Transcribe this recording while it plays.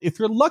If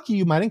you're lucky,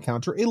 you might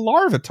encounter a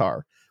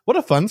Larvitar. What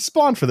a fun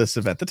spawn for this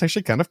event. That's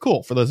actually kind of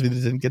cool. For those of you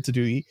that didn't get to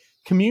do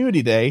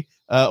Community Day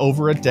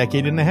over a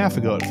decade and a half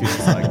ago, it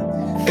feels like.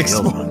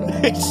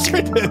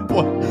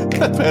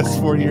 The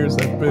past 4 years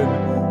have been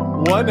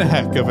one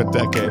heck of a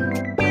decade.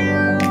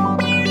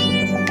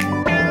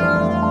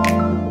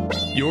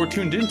 You're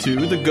tuned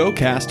into the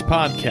GoCast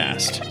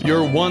podcast,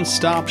 your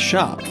one-stop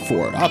shop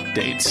for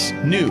updates,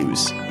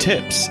 news,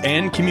 tips,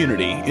 and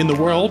community in the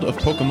world of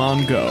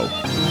Pokemon Go.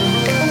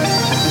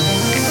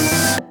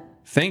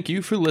 Thank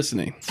you for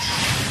listening.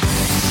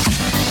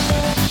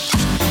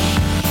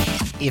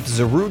 If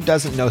Zarude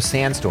doesn't know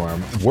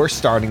Sandstorm, we're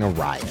starting a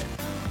riot.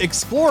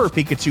 Explorer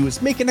Pikachu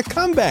is making a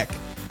comeback,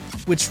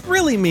 which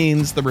really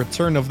means the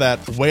return of that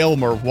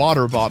Wailmer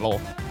water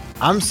bottle.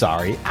 I'm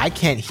sorry, I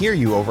can't hear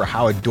you over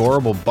how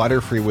adorable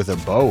Butterfree with a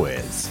bow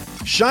is.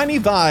 Shiny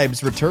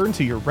Vibes return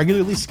to your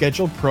regularly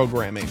scheduled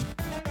programming.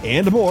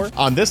 And more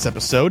on this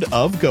episode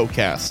of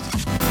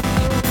GoCast.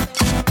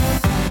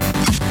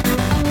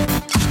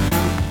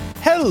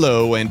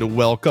 Hello and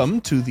welcome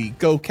to the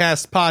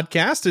GoCast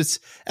podcast. It's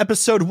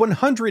episode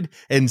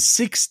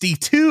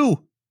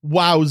 162.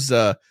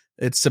 Wowza.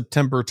 It's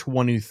September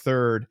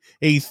 23rd,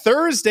 a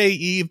Thursday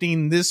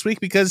evening this week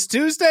because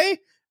Tuesday,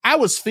 I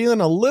was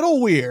feeling a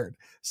little weird.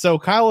 So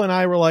Kyle and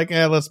I were like,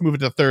 let's move it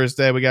to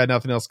Thursday. We got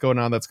nothing else going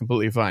on. That's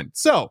completely fine.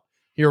 So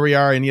here we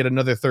are in yet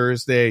another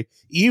Thursday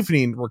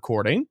evening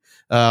recording.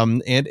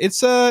 And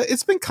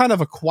it's been kind of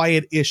a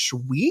quiet-ish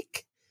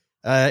week.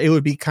 It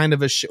would be kind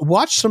of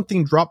watch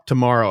something drop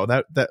tomorrow.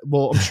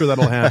 I'm sure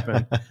that'll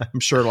happen. I'm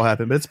sure it'll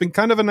happen. But it's been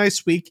kind of a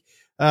nice week.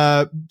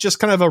 Just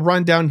kind of a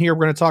rundown here.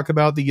 We're going to talk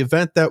about the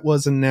event that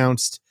was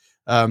announced.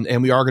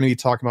 And we are going to be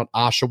talking about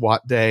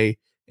Oshawott Day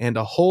and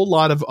a whole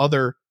lot of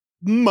other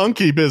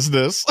monkey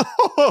business.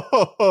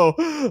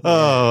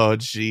 Oh,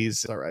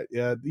 geez. All right.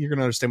 Yeah, you're going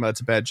to understand why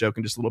that's a bad joke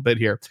in just a little bit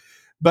here.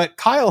 But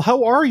Kyle,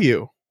 how are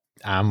you?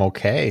 I'm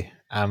okay.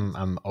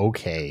 I'm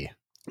okay.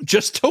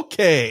 Just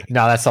okay.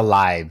 No, that's a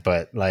lie,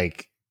 but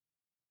like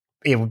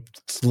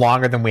it's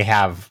longer than we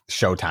have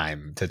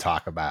showtime to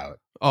talk about.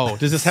 Oh,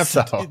 does this have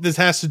this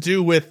has to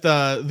do with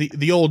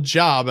the old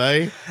job,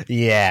 eh?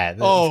 Yeah.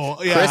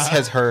 Yeah. Chris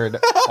has heard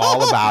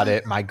all about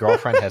it. My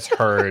girlfriend has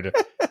heard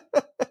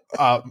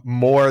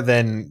more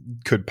than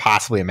could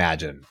possibly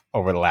imagine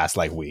over the last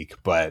week,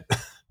 but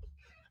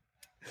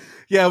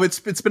yeah,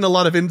 it's been a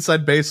lot of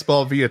inside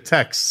baseball via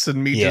texts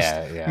and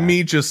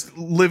me just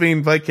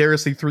living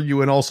vicariously through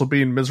you and also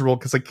being miserable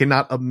because I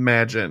cannot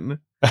imagine.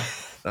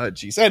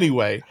 Geez.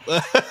 Anyway,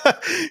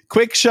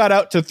 quick shout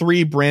out to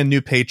 3 brand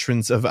new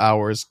patrons of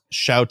ours.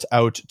 Shout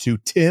out to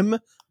Tim,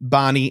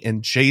 Bonnie,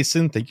 and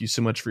Jason. Thank you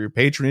so much for your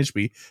patronage.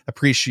 We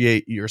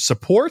appreciate your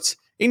support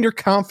and your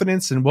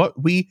confidence in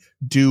what we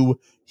do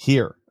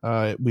here.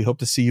 We hope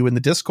to see you in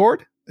the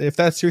Discord if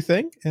that's your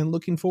thing, and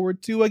looking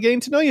forward to getting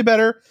to know you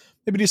better.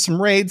 Maybe do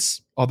some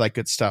raids, all that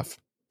good stuff.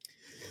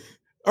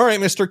 All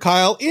right, Mr.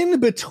 Kyle, in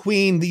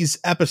between these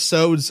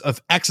episodes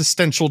of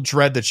existential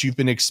dread that you've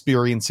been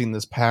experiencing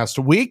this past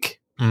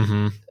week,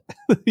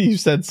 you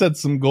set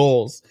some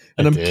goals,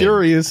 and I'm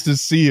curious to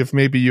see if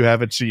maybe you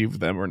have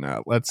achieved them or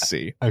not. Let's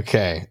see.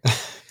 Okay.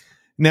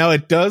 Now,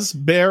 it does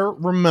bear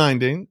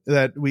reminding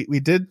that we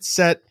did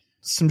set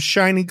some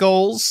shiny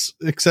goals,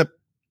 except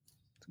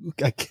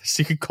I guess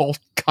you could call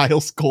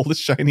Kyle's goal the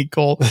shiny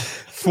goal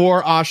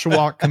for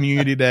Oshawott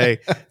Community Day.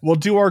 We'll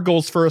do our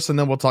goals first, and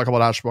then we'll talk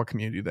about Oshawott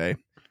Community Day.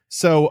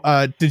 So,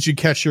 did you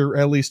catch your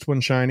at least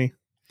one shiny?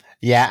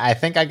 Yeah, I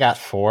think I got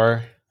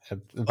 4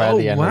 by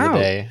the end of the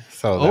day.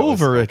 So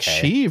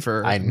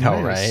overachiever. Okay. I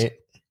know, nice. right?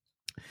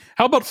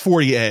 How about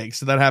 40 eggs?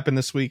 Did that happen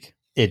this week?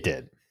 It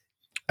did.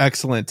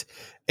 Excellent.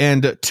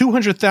 And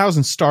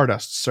 200,000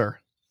 Stardust, sir.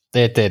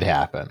 It did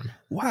happen.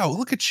 Wow,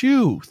 look at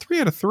you.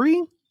 3 out of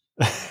 3.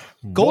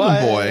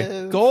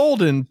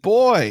 Golden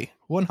boy.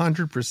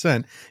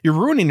 100%. You're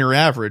ruining your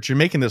average. You're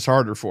making this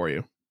harder for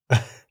you.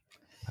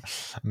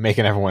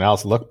 Making everyone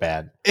else look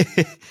bad.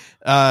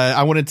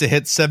 I wanted to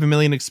hit 7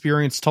 million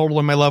experience total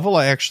in my level.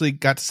 I actually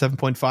got to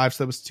 7.5,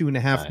 so that was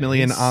 2.5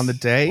 million on the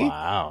day.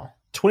 Wow.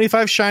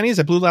 25 shinies.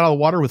 I blew that out of the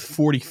water with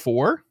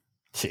 44.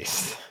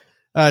 Jeez.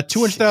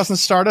 200,000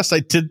 Stardust. I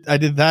did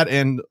that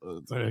and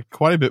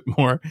quite a bit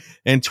more.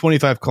 And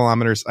 25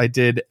 kilometers. I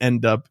did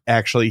end up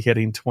actually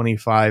hitting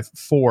 25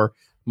 for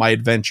my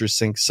Adventure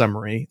Sync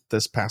summary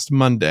this past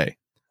Monday.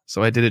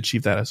 So I did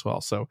achieve that as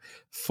well. So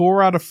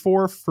 4 out of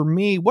 4 for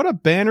me. What a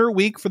banner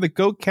week for the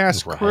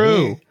GoCast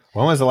crew.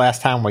 When was the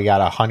last time we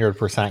got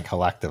 100%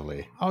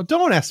 collectively? Oh,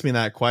 don't ask me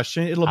that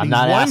question. It'll I'm be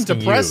not one asking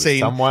depressing. You.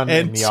 Someone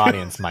and in the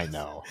audience might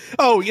know.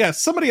 Oh, yeah.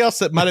 Somebody else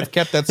that might have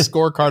kept that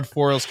scorecard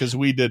for us because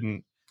we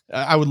didn't.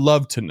 I would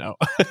love to know.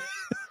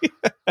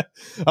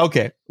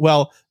 Okay.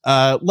 Well,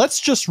 let's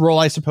just roll,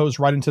 I suppose,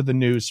 right into the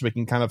news so we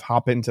can kind of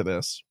hop into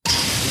this.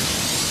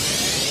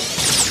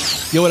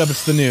 Yo, what up?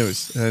 It's the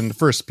news. And the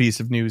first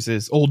piece of news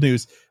is old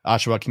news.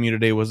 Oshawott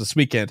Community Day was this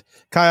weekend.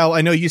 Kyle,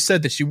 I know you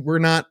said that you were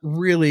not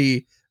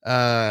really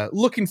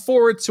Looking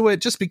forward to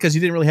it just because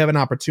you didn't really have an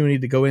opportunity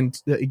to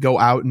go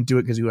out and do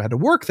it because you had to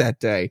work that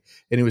day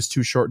and it was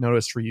too short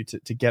notice for you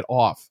to get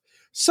off.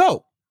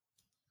 So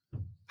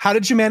how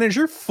did you manage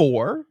your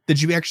 4?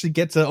 Did you actually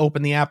get to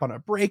open the app on a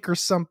break or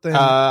something?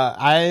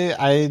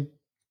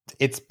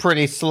 It's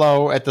pretty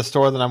slow at the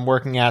store that I'm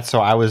working at, so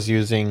I was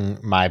using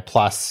my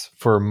Plus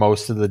for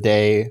most of the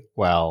day.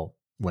 Well,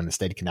 when it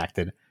stayed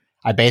connected,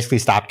 I basically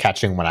stopped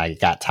catching when I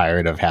got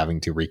tired of having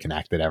to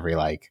reconnect it every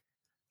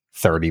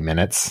 30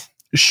 minutes.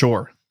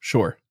 Sure.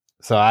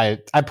 So I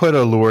put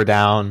a lure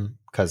down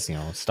because,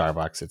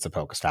 Starbucks, it's a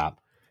Pokestop.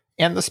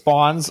 And the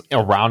spawns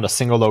around a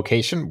single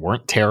location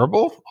weren't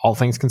terrible, all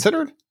things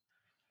considered.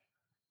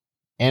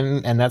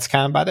 And that's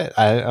kind of about it.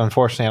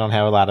 Unfortunately, I don't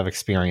have a lot of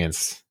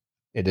experience.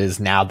 It is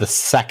now the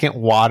second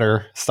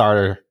water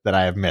starter that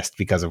I have missed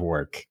because of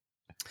work.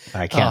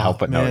 I can't help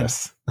but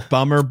notice.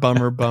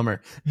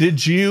 Bummer.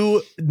 Did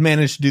you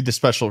manage to do the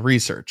special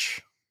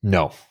research?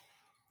 No.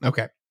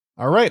 Okay.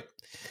 All right.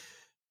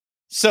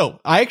 So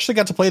I actually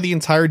got to play the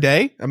entire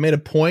day. I made a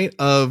point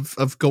of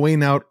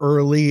going out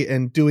early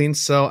and doing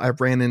so. I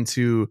ran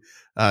into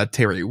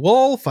Terry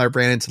Wolf. I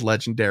ran into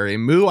Legendary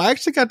Moo. I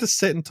actually got to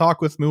sit and talk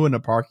with Moo in a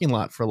parking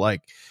lot for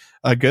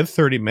a good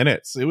 30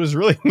 minutes. It was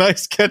really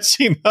nice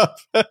catching up.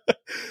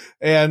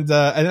 and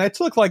I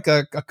took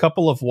a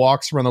couple of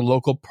walks around the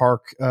local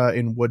park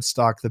in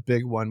Woodstock, the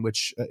big one,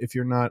 which if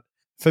you're not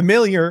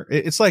familiar,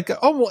 it's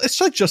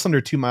just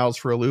under 2 miles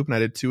for a loop. And I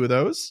did 2 of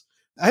those.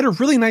 I had a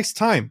really nice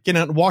time getting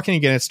out and walking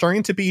again. It's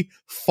starting to be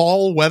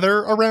fall weather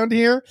around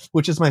here,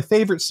 which is my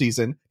favorite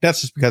season.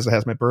 That's just because it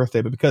has my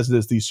birthday, but because it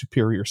is the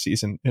superior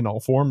season in all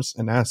forms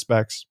and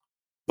aspects.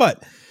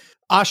 But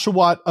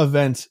Oshawott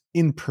event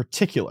in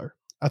particular,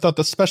 I thought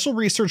the special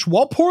research,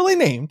 while poorly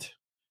named,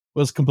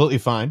 was completely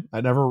fine.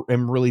 I never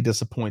am really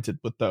disappointed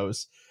with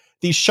those.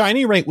 The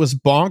shiny rate was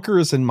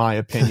bonkers, in my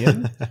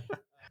opinion.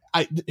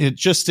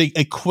 Just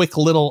a quick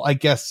little,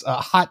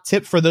 hot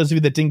tip for those of you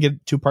that didn't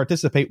get to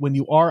participate. When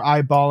you are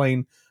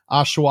eyeballing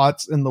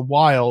Oshawotts in the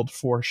wild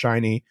for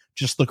shiny,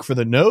 just look for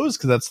the nose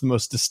because that's the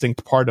most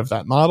distinct part of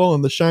that model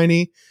and the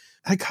shiny.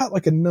 I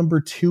got a number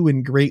 2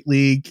 in Great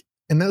League,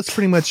 and that's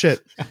pretty much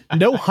it.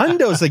 No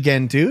hundos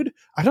again, dude.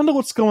 I don't know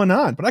what's going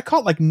on, but I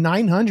caught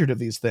 900 of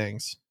these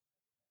things.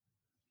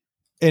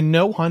 And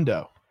no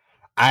hundo.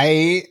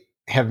 I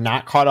have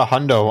not caught a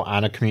hundo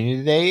on a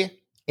community day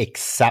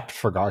except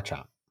for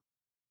Garchomp.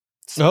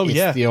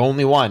 It's the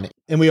only one.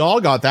 And we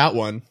all got that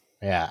one.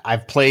 Yeah.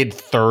 I've played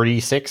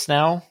 36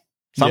 now.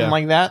 Something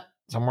like that.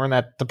 Somewhere in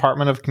that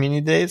department of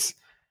community days.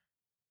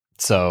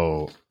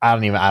 So I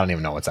don't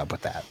even know what's up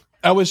with that.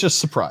 I was just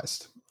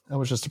surprised. And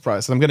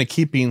I'm going to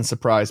keep being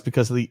surprised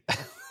because of the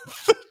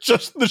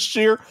just the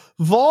sheer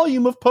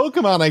volume of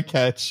Pokemon I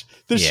catch.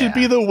 This should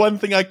be the one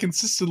thing I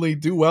consistently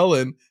do well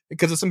in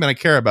because it's something I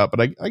care about,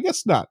 but I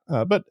guess not.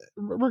 But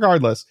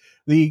regardless,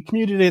 the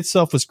community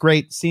itself was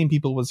great. Seeing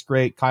people was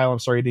great. Kyle, I'm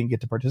sorry you didn't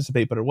get to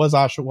participate, but it was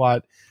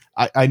Oshawott.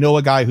 I know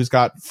a guy who's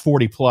got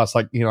 40 plus.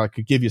 I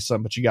could give you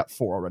some, but you got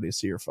 4 already,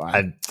 so you're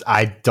fine.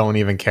 I don't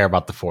even care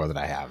about the 4 that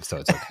I have, so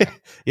it's okay.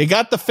 You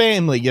got the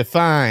family. You're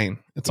fine.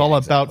 It's all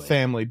about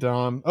family,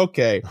 Dom.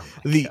 Okay.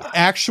 The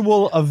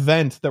actual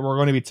event that we're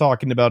going to be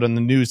talking about in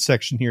the news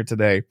section here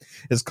today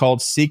is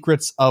called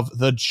Secrets of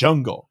the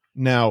Jungle.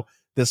 Now,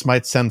 this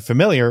might sound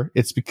familiar.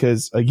 It's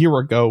because a year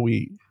ago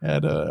we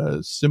had a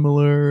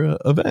similar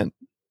event.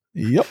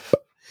 Yep.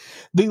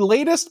 The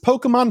latest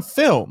Pokemon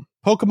film,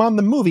 Pokemon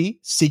the Movie,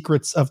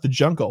 Secrets of the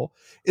Jungle,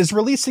 is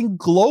releasing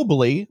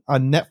globally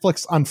on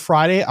Netflix on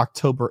Friday,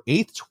 October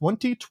 8th,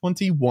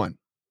 2021.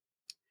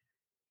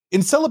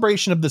 In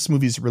celebration of this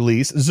movie's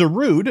release,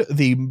 Zarude,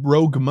 the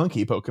rogue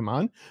monkey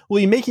Pokemon,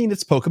 will be making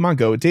its Pokemon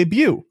Go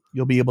debut.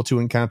 You'll be able to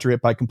encounter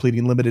it by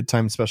completing limited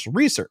time special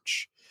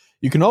research.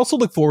 You can also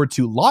look forward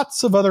to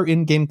lots of other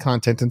in-game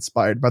content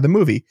inspired by the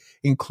movie,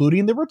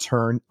 including the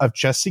return of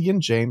Jessie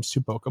and James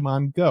to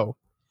Pokemon Go.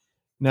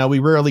 Now, we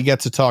rarely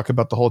get to talk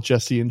about the whole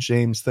Jessie and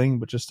James thing,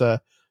 but just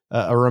a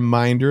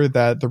reminder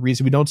that the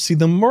reason we don't see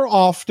them more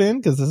often,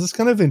 because this is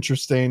kind of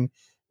interesting,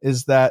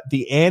 is that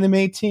the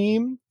anime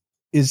team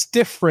is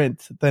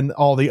different than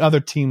all the other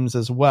teams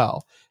as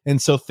well.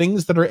 And so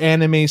things that are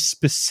anime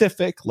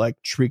specific, like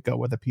Trico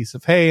with a piece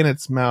of hay in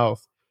its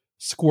mouth,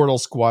 Squirtle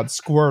Squad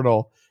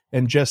Squirtle,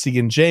 and Jessie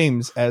and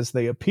James as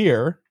they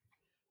appear,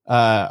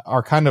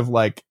 are kind of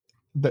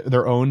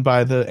they're owned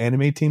by the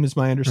anime team, is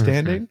my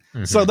understanding.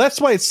 Mm-hmm. So that's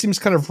why it seems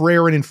kind of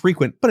rare and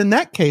infrequent. But in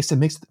that case, it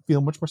makes it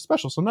feel much more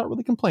special. So I'm not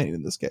really complaining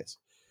in this case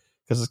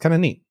because it's kind of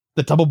neat.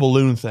 The double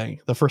balloon thing.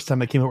 The first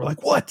time I came out, we're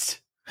like, what?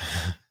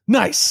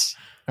 Nice.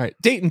 All right.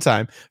 Date and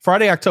time.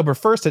 Friday, October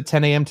 1st at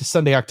 10 a.m. to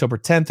Sunday, October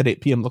 10th at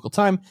 8 p.m. local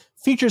time.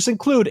 Features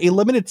include a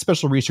limited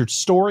special research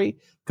story.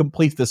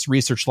 Complete this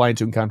research line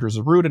to encounter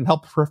Zarude and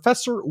help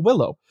Professor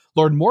Willow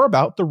learn more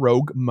about the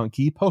rogue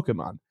monkey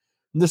Pokemon.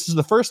 This is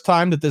the first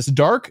time that this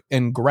dark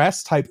and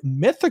grass-type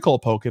mythical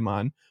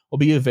Pokemon will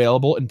be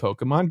available in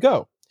Pokemon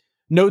Go.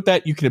 Note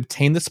that you can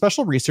obtain the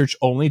special research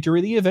only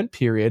during the event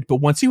period, but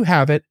once you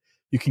have it,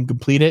 you can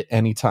complete it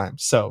anytime.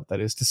 So, that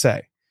is to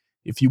say,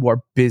 if you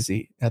are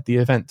busy at the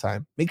event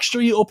time. Make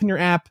sure you open your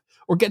app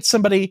or get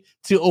somebody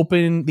to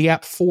open the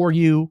app for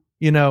you,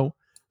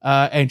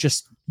 and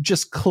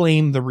just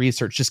claim the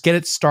research. Just get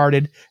it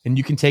started, and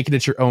you can take it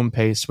at your own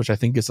pace, which I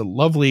think is a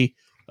lovely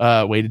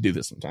way to do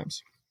this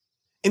sometimes.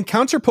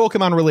 Encounter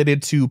Pokemon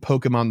related to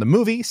Pokemon the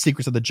movie,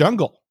 Secrets of the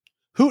Jungle.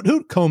 Hoot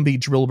Hoot, Combee,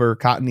 Drillbur,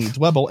 Cottony,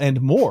 Dwebble,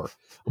 and more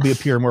will be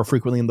appearing more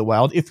frequently in the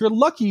wild. If you're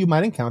lucky, you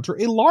might encounter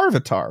a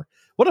Larvitar.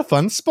 What a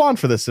fun spawn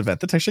for this event.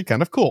 That's actually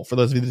kind of cool for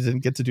those of you that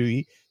didn't get to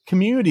do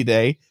Community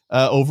Day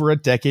over a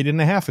decade and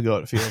a half ago,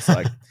 it feels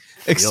like.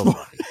 The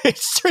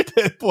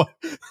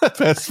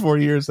past 4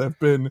 years have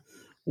been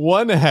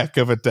one heck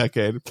of a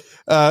decade.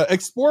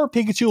 Explorer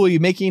Pikachu will be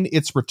making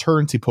its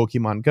return to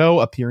Pokemon Go,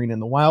 appearing in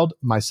the wild.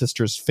 My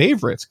sister's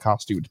favorite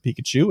costumed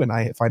Pikachu, and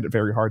I find it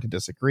very hard to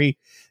disagree.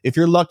 If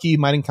you're lucky, you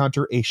might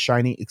encounter a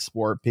shiny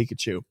Explorer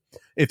Pikachu.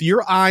 If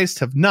your eyes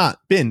have not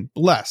been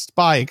blessed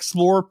by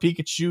Explorer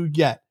Pikachu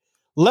yet,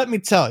 let me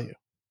tell you,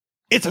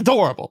 it's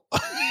adorable.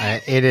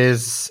 It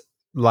is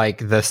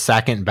like the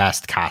second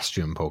best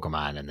costume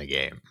Pokemon in the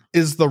game.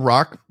 Is the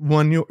Rock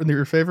one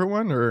your favorite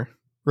one, or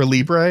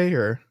Libre,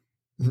 or?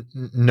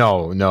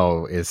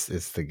 No, it's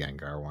the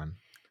Gengar one.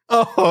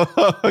 Oh,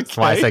 okay. That's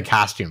why I said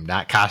costume,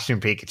 not costume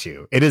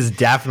Pikachu. It is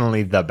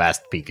definitely the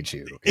best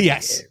Pikachu.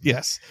 Yes.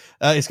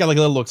 He's got like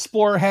a little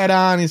Explorer hat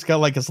on. He's got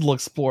like his little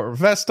Explorer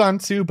vest on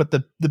too. But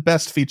the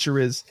best feature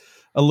is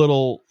a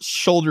little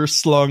shoulder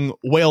slung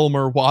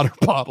Wailmer water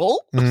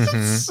bottle.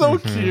 It's so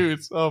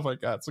cute. Oh my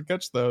God. So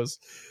catch those.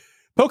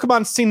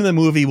 Pokemon seen in the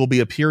movie will be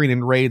appearing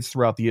in raids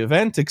throughout the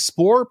event.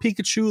 Explorer,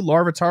 Pikachu,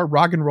 Larvitar,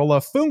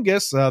 Roggenrola,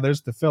 Fungus,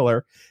 there's the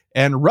filler,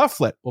 and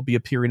Rufflet will be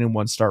appearing in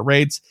 1-star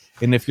raids.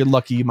 And if you're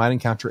lucky, you might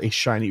encounter a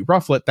shiny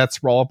Rufflet.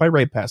 That's where all of my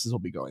raid passes will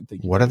be going.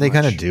 What are they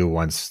going to do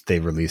once they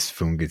release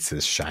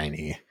Fungus's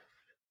shiny?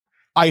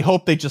 I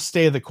hope they just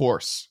stay the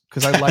course,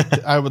 because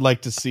I would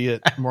like to see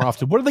it more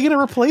often. What are they going to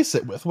replace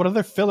it with? What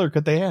other filler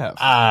could they have?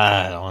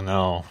 I don't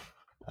know.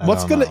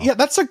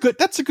 That's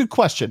a good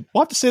question.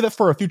 We'll have to say that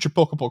for a future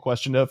Pokeball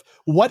question of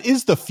what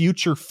is the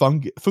future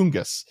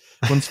fungus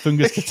once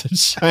Fungus gets a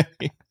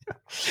shiny.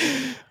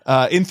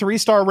 In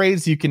 3-star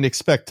raids, you can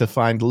expect to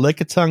find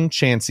Lickitung,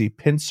 Chansey,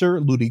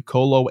 Pinsir,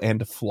 Ludicolo,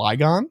 and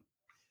Flygon.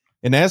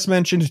 And as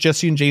mentioned,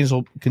 Jesse and James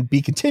will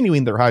be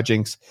continuing their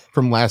hijinks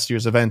from last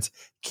year's event.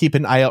 Keep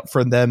an eye out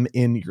for them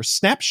in your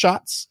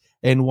snapshots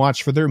and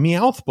watch for their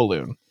Meowth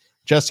balloon.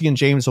 Jesse and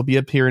James will be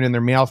appearing in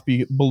their Meowth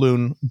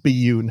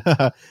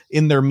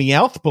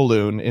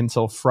balloon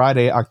until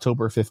Friday,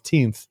 October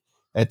 15th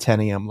at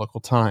 10 a.m. local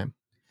time.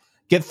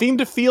 Get themed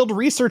to field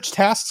research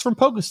tasks from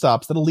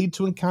Pokestops that'll lead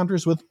to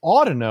encounters with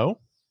Audino,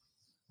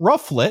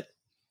 Rufflet,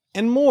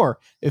 and more.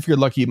 If you're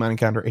lucky, you might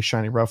encounter a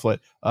shiny Rufflet.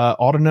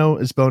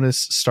 Audino is bonus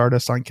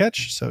Stardust on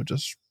catch, so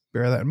just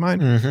bear that in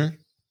mind.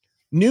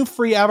 New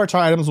free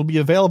avatar items will be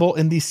available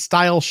in the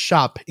Style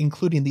Shop,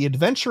 including the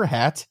Adventure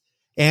Hat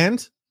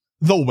and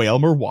the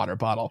Wailmer water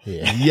bottle.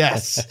 Yeah.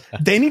 Yes.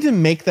 They need to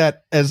make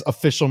that as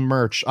official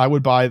merch. I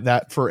would buy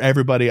that for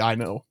everybody I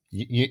know.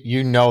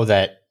 You know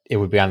that it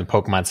would be on the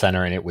Pokemon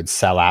Center and it would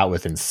sell out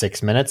within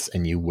 6 minutes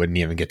and you wouldn't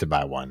even get to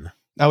buy one.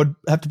 I would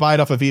have to buy it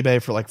off of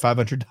eBay for like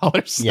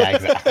 $500. Yeah,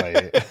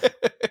 exactly.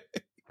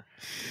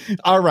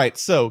 All right.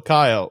 So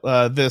Kyle,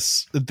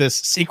 this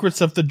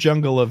Secrets of the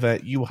Jungle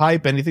event, you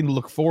hype? Anything to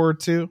look forward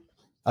to?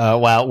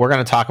 Well, we're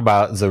going to talk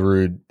about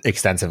Zarude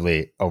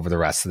extensively over the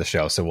rest of the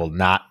show, so we'll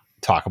not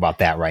talk about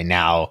that right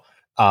now.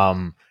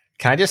 Can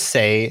I just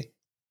say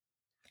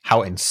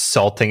how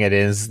insulting it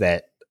is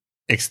that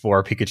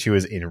Explorer Pikachu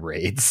is in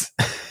raids?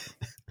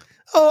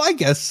 Oh, I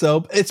guess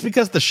so. It's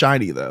because the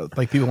shiny, though.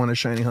 Like, people want to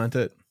shiny hunt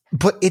it.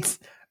 But it's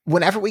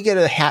whenever we get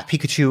a hat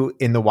Pikachu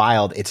in the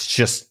wild, it's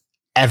just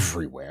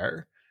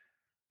everywhere.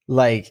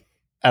 Like,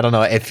 I don't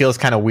know. It feels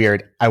kind of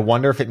weird. I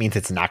wonder if it means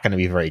it's not going to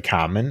be very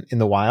common in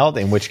the wild,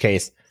 in which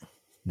case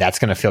that's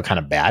going to feel kind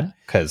of bad.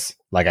 Because,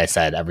 like I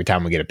said, every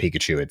time we get a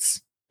Pikachu,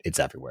 it's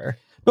everywhere.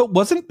 But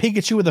wasn't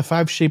Pikachu with a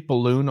 5-shaped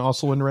balloon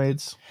also in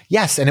raids?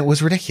 Yes, and it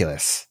was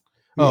ridiculous.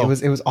 Oh.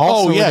 It was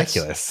also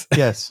ridiculous.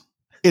 Yes.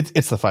 It's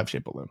the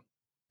 5-shaped balloon.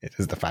 It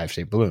is the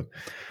 5-shaped balloon.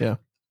 Yeah.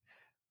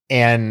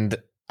 And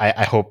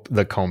I hope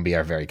the Combee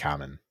are very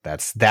common.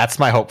 That's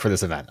my hope for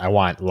this event. I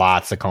want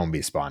lots of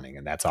Combee spawning,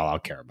 and that's all I'll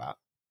care about.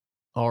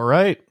 All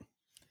right.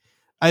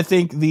 I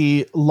think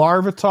the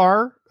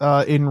Larvitar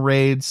in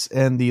raids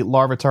and the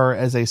Larvitar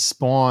as a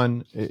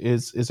spawn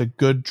is a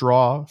good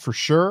draw for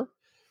sure.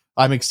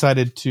 I'm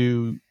excited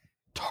to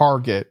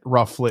target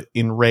Rufflet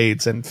in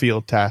raids and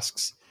field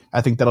tasks. I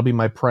think that'll be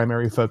my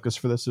primary focus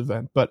for this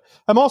event. But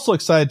I'm also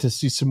excited to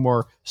see some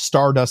more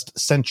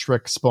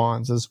Stardust-centric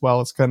spawns as well.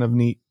 It's kind of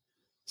neat.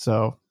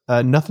 So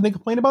nothing to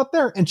complain about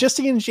there. And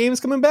Jesse and James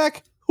coming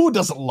back, who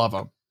doesn't love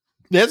them?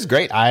 That's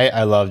great.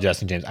 I love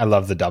Jesse and James. I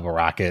love the double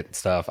rocket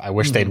stuff. I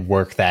wish they'd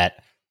work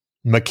that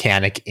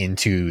mechanic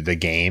into the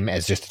game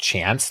as just a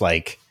chance.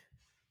 Like,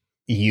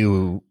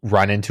 you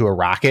run into a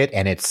rocket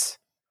and it's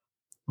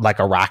like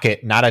a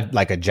rocket, not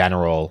like a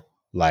general,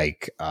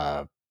 like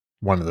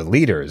one of the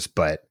leaders,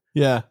 but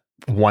yeah,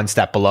 one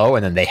step below,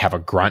 and then they have a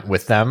grunt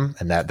with them,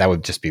 and that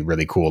would just be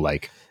really cool,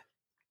 like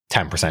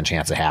 10%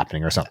 chance of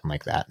happening or something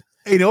like that.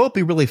 You know what would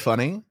be really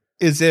funny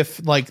is if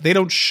like they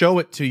don't show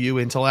it to you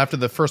until after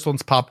the first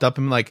one's popped up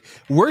and like,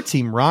 we're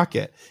Team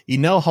Rocket. You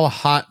know how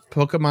hot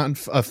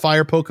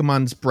fire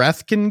Pokemon's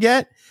breath can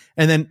get?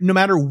 And then no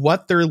matter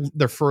what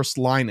their first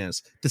line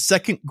is, the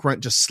second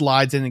grunt just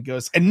slides in and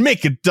goes, and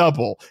make it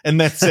double. And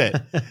that's it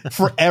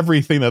for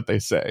everything that they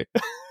say.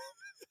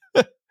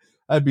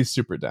 I'd be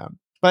super down.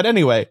 But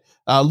anyway,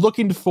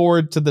 looking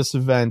forward to this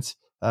event.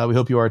 We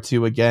hope you are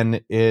too.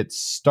 Again, it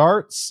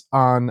starts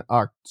on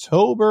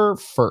October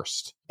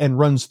 1st and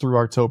runs through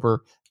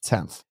October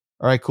 10th.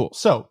 All right, cool.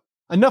 So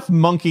enough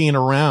monkeying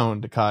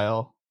around,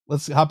 Kyle.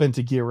 Let's hop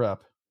into Gear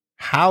Up.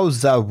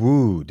 How's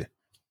Zarude?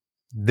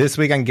 This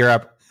week on Gear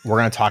Up, we're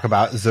going to talk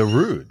about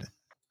Zarude.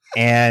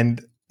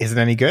 And is it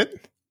any good?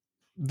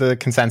 The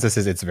consensus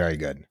is it's very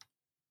good.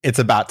 It's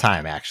about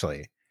time,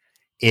 actually.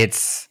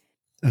 It's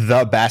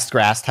the best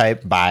grass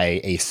type by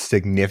a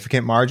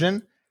significant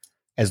margin,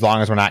 as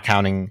long as we're not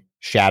counting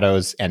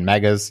shadows and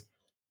megas.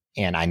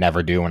 And I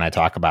never do when I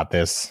talk about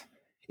this.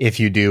 If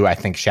you do, I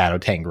think Shadow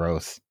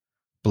Tangrowth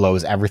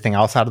blows everything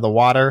else out of the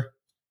water.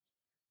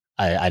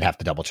 I'd have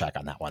to double check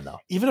on that one, though.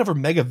 Even over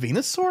Mega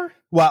Venusaur?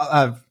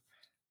 Well,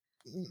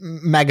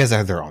 megas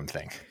are their own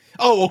thing.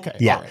 Oh, okay.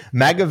 Yeah. All right.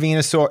 Mega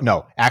Venusaur.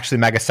 No, actually,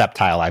 Mega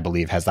Sceptile, I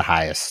believe, has the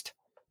highest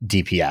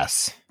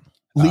DPS.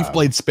 Leaf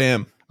Blade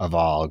spam. Of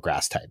all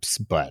grass types.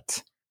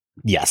 But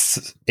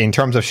yes, in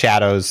terms of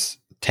shadows,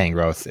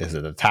 Tangrowth is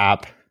at the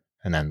top.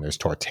 And then there's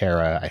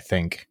Torterra, I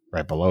think,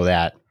 right below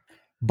that.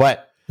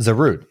 But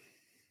Zarude,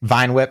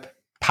 Vine Whip,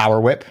 Power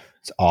Whip.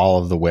 It's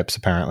all of the whips,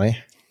 apparently.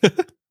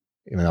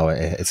 Even though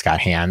it's got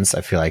hands,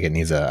 I feel like it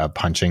needs a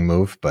punching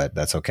move, but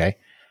that's okay.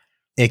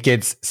 It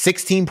gets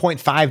 16.5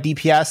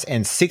 DPS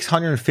and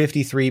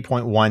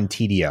 653.1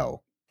 TDO.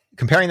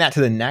 Comparing that to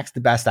the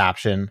next best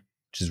option,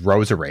 which is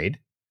Roserade,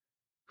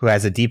 who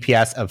has a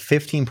DPS of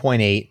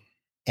 15.8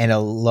 and a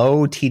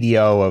low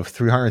TDO of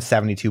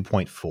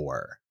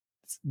 372.4.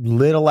 It's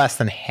little less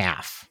than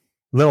half,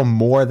 little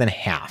more than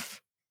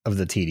half of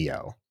the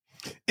TDO.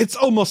 It's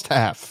almost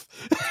half.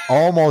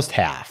 Almost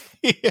half.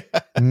 Yeah.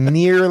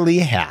 Nearly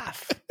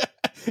half.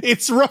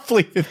 It's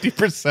roughly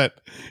 50%.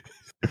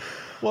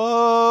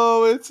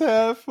 Whoa, it's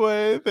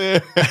halfway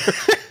there.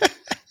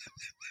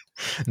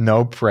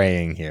 No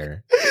praying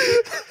here.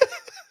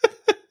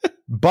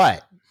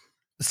 But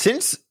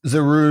since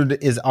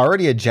Zarude is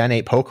already a Gen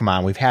 8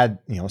 Pokemon, we've had,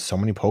 so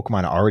many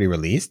Pokemon already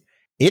released.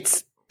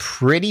 It's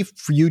pretty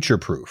future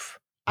proof.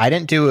 I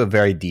didn't do a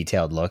very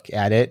detailed look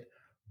at it,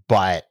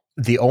 but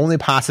the only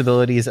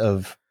possibilities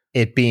of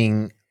it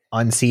being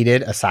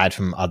unseeded, aside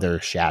from other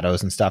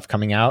shadows and stuff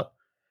coming out,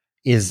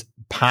 is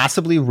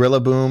possibly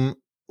Rillaboom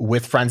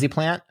with Frenzy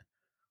Plant.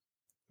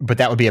 But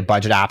that would be a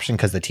budget option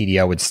because the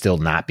TDO would still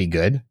not be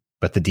good,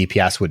 but the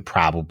DPS would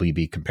probably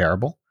be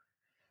comparable.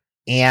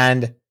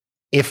 And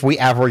if we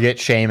ever get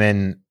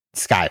Shaman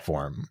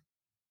Skyform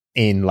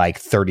in like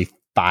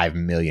 35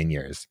 million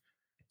years.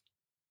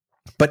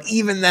 But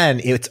even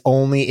then, it's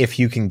only if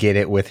you can get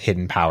it with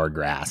Hidden Power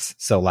Grass.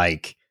 So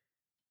like,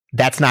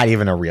 that's not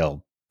even a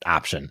real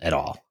option at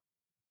all.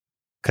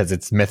 Because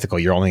it's mythical.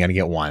 You're only going to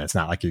get one. It's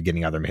not like you're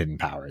getting other hidden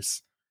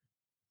powers.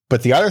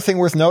 But the other thing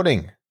worth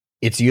noting,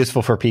 it's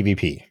useful for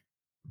PvP.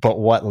 But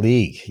what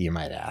league, you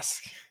might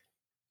ask?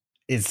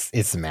 It's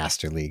the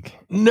Master League.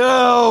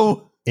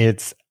 No!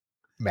 It's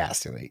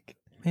Master League.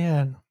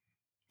 Man.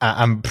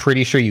 I'm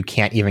pretty sure you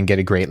can't even get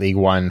a Great League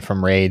one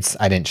from raids.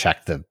 I didn't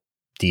check the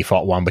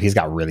default one, but he's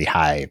got really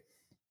high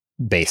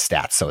base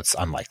stats, so it's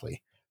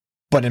unlikely.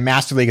 But in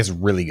Master League, it's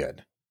really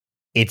good.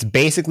 It's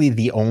basically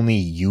the only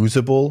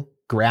usable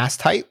grass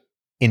type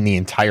in the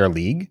entire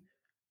league.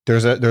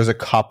 There's a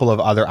couple of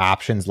other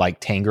options like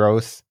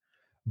Tangrowth,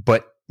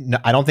 but no,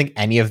 I don't think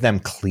any of them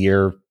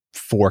clear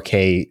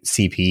 4K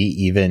CP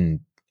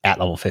even at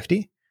level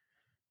 50.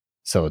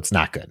 So it's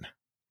not good.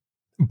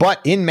 But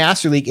in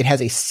Master League, it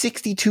has a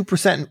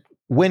 62%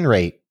 win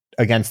rate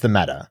against the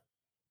meta,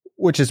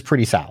 which is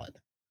pretty solid.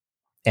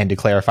 And to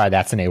clarify,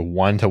 that's in a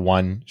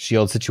 1-to-1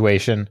 shield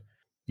situation.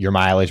 Your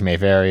mileage may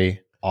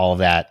vary, all of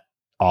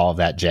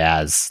that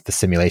jazz. The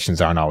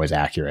simulations aren't always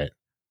accurate,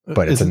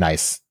 but it's a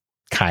nice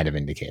kind of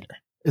indicator.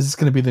 Is this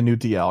going to be the new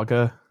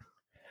Dialga?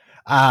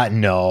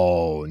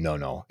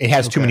 No. It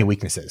has too many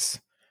weaknesses.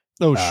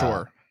 Oh,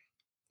 sure.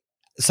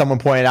 Someone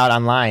pointed out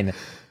online,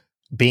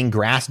 being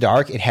grass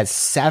dark, it has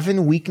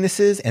 7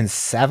 weaknesses and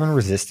 7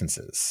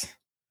 resistances,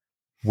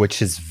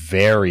 which is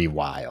very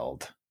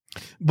wild.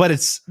 But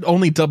it's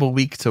only double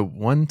weak to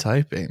one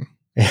typing.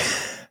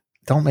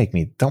 Don't make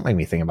me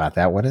think about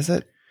that. What is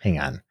it? Hang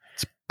on.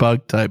 It's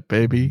bug type,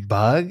 baby.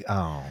 Bug?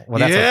 Oh, well,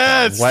 that's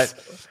yes! okay.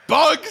 What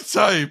bug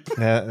type?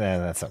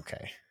 That's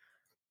okay.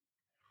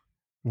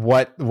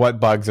 What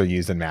bugs are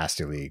used in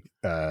Master League?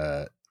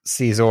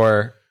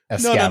 Caesar,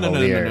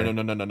 Escavalier.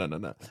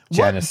 No.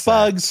 What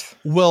bugs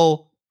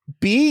will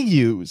be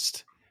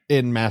used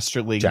in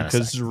Master League?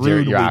 Because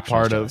Rude will be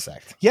part of.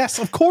 Genesect. Yes,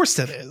 of course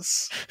it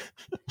is.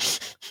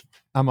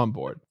 I'm on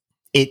board.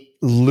 It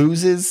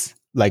loses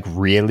like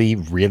really,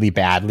 really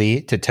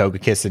badly to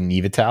Togekiss and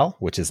Yveltal,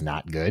 which is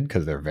not good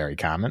because they're very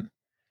common.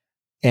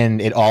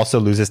 And it also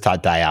loses to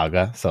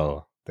Dialga,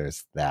 so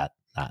there's that.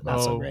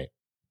 Not so great.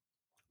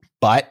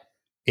 But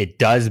it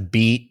does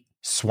beat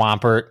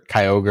Swampert,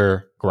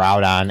 Kyogre,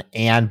 Groudon,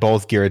 and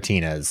both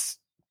Giratinas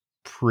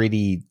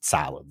pretty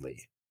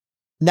solidly.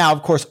 Now,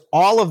 of course,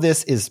 all of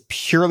this is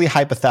purely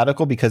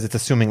hypothetical because it's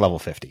assuming level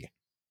 50.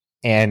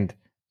 And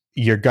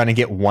you're going to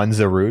get one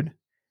Zarude.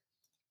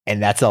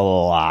 And that's a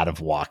lot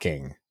of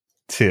walking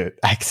to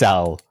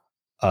XL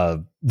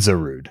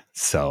Zarude.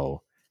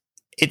 So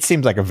it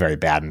seems like a very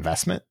bad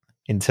investment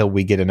until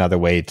we get another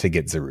way to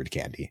get Zarude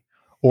candy.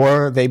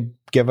 Or they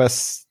give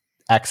us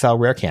XL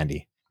rare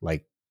candy.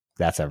 Like,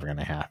 that's ever going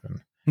to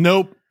happen.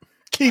 Nope.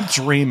 Keep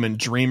dreaming,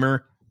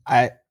 dreamer.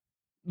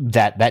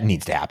 That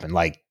needs to happen.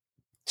 Like,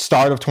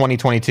 start of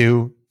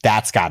 2022,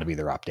 that's got to be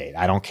their update.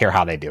 I don't care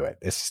how they do it.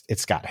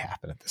 It's got to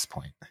happen at this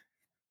point.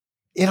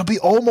 It'll be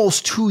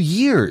almost 2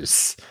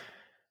 years.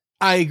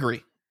 I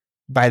agree.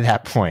 By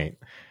that point.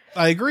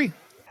 I agree.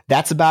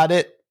 That's about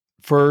it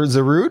for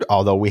Zarude,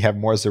 although we have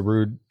more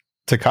Zarude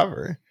to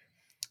cover.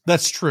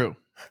 That's true.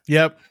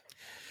 Yep.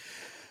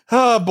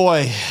 Oh,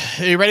 boy.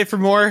 Are you ready for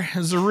more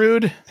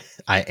Zarude?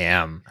 I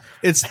am.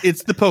 It's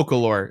the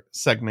Pokelore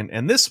segment,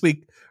 and this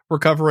week we're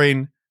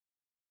covering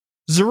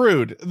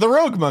Zarude, the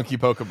Rogue Monkey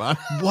Pokemon.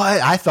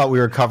 What? I thought we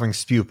were covering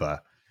Spupa.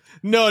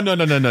 No.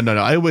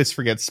 I always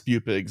forget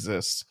Spupa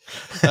exists.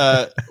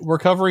 We're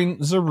covering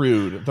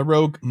Zarude, the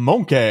Rogue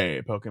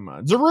Monkey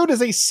Pokemon. Zarude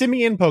is a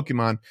simian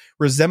Pokemon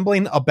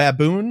resembling a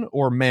baboon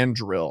or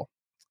mandrill.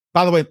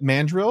 By the way,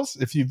 mandrills,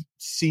 if you've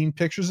seen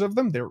pictures of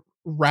them, they're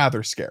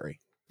rather scary.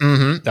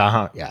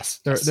 Mm-hmm.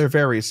 Yes. They're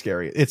very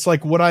scary. It's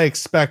like what I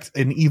expect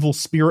an evil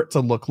spirit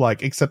to look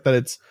like, except that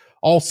it's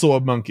also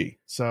a monkey.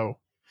 So,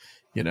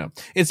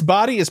 its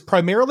body is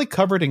primarily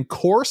covered in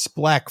coarse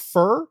black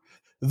fur,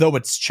 though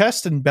its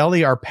chest and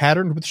belly are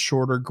patterned with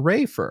shorter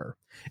gray fur.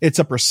 Its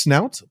upper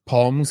snout,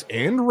 palms,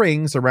 and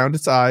rings around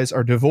its eyes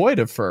are devoid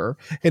of fur,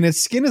 and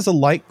its skin is a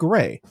light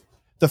gray.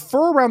 The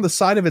fur around the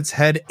side of its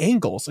head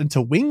angles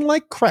into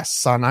wing-like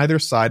crests on either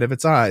side of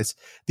its eyes.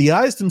 The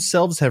eyes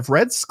themselves have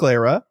red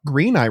sclera,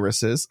 green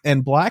irises,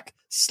 and black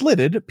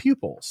slitted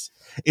pupils.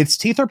 Its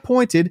teeth are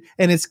pointed,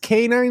 and its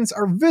canines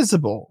are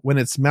visible when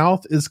its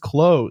mouth is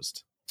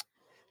closed.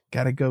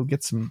 Gotta go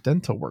get some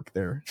dental work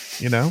there,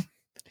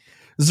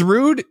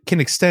 Zarude can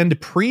extend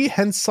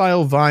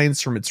prehensile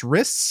vines from its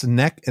wrists,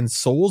 neck, and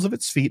soles of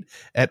its feet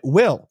at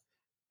will.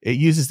 It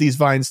uses these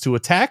vines to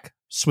attack,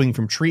 swing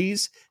from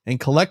trees, and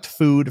collect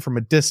food from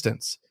a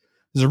distance.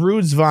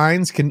 Zarude's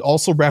vines can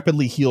also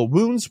rapidly heal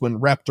wounds when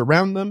wrapped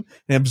around them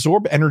and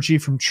absorb energy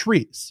from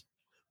trees.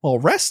 While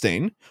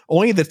resting,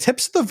 only the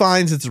tips of the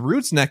vines at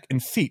Zarude's neck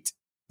and feet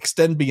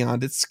extend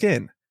beyond its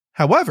skin.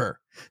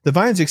 However, the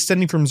vines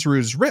extending from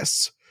Zarude's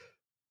wrists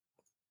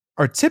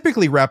are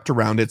typically wrapped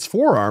around its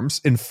forearms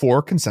in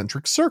 4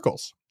 concentric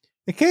circles.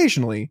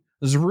 Occasionally,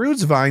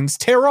 Zarude's vines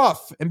tear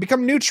off and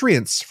become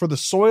nutrients for the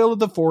soil of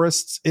the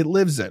forests it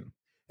lives in.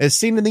 As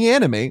seen in the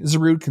anime,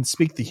 Zarude can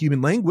speak the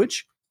human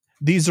language.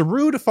 The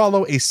Zarude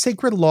follow a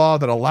sacred law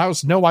that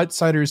allows no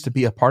outsiders to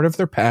be a part of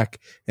their pack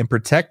and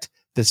protect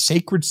the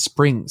sacred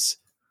springs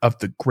of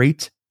the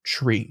Great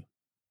Tree.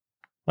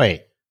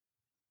 Wait,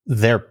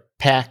 their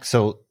pack,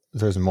 so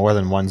there's more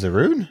than one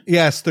Zarude?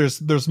 Yes,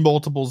 there's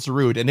multiple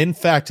Zarude. And in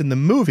fact, in the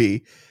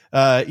movie,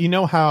 you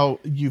know how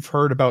you've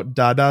heard about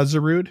Dada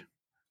Zarude?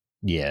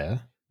 Yeah.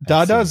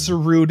 Dada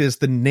Zarude is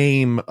the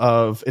name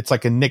of, it's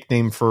like a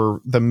nickname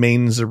for the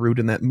main Zarude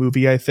in that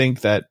movie, I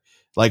think, that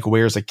like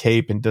wears a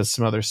cape and does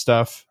some other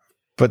stuff.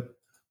 But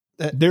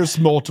there's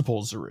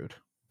multiple Zarude.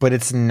 But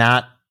it's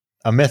not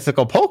a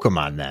mythical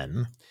Pokemon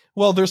then.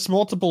 Well, there's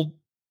multiple,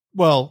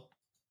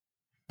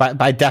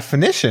 by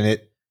definition,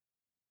 it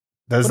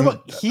doesn't. What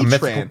about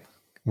Heatran?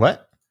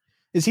 What?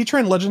 Is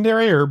Heatran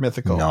legendary or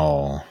mythical?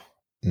 No,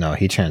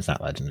 Heatran's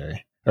not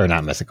legendary. Or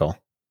not mythical.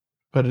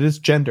 But it is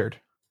gendered.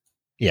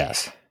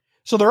 Yes.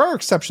 So there are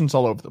exceptions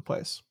all over the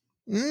place.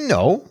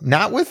 No,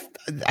 not with.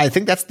 I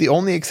think that's the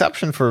only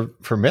exception for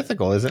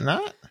mythical, is it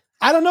not?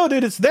 I don't know,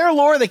 dude. It's their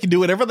lore. They can do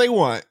whatever they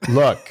want.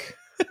 Look.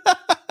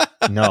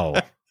 No.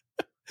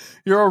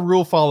 You're a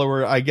rule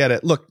follower. I get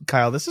it. Look,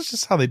 Kyle, this is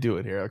just how they do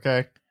it here,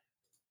 okay?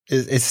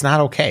 It's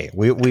not okay.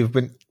 We've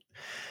been.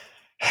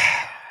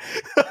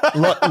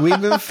 Look,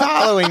 we've been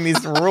following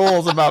these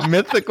rules about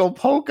mythical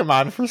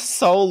Pokemon for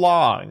so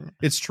long.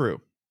 It's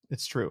true.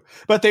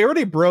 But they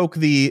already broke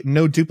the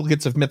no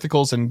duplicates of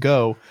mythicals in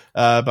Go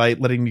by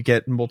letting you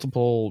get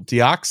multiple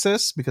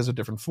Deoxys because of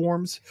different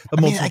forms.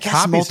 I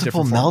guess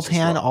multiple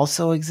Meltan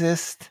also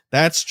exist.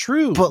 That's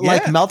true. But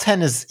like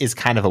Meltan is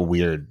kind of a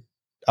weird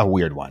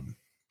one.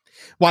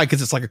 Why?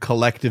 Because it's like a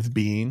collective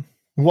being.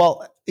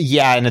 Well,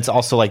 yeah, and it's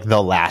also like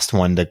the last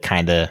one to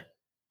kind of.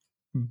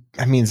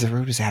 I mean,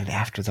 Zarude is added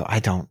after, though. I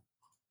don't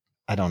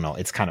know.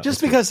 It's kind of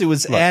just because it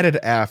was added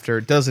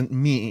after doesn't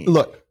mean.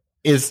 Look.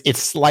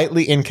 It's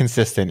slightly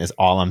inconsistent is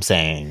all I'm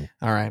saying.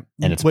 All right.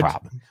 And it's a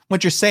problem.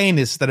 What you're saying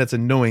is that it's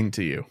annoying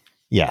to you.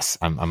 Yes,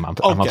 I'm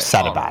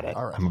upset about it.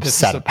 Right. I'm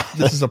upset about it.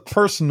 This is a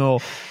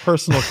personal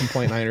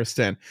complaint. I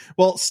understand.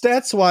 Well,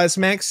 stats wise,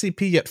 max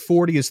CP at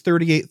 40 is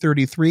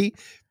 38-33,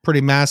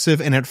 pretty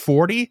massive, and at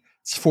 40,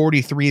 it's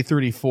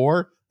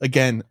 43-34.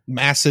 Again,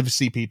 massive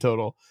CP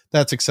total.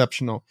 That's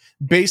exceptional.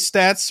 Base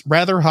stats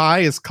rather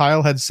high, as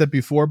Kyle had said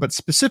before, but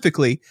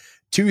specifically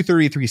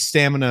 233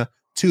 stamina,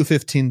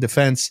 215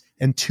 defense,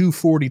 and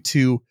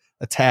 242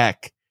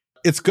 attack.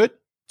 It's good.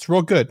 It's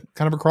real good,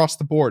 kind of across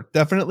the board.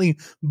 Definitely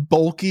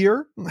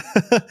bulkier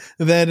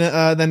than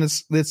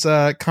its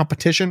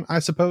competition, I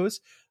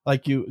suppose.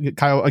 Like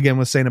Kyle again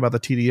was saying about the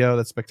TDO,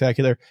 that's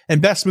spectacular.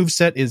 And best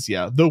moveset is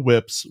the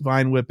whips,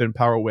 Vine Whip and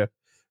Power Whip.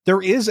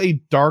 There is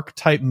a dark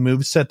type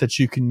moveset that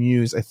you can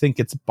use. I think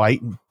it's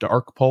Bite and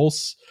Dark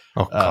Pulse.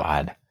 Oh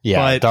God,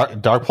 yeah.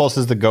 But Dark Pulse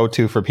is the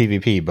go-to for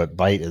PvP, but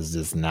Bite is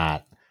just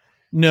not.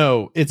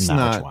 No, it's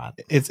not.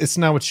 It's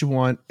not what you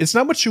want. It's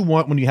not what you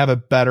want when you have a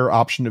better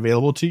option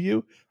available to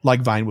you,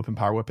 like Vine Whip and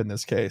Power Whip in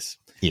this case.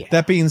 Yeah.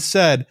 That being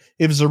said,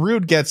 if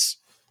Zarude gets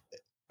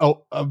a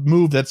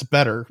move that's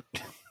better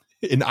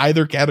in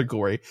either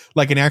category,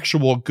 like an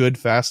actual good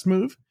fast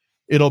move,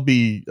 it'll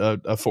be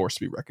a force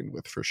to be reckoned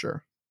with for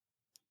sure.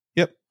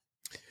 Yep.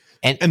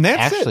 And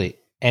that's actually,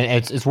 and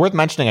it's worth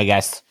mentioning, I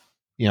guess,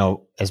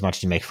 as much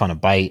as you make fun of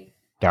Bite,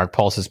 Dark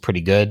Pulse is pretty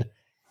good,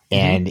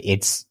 and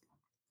it's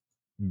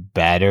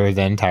better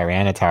than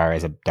Tyranitar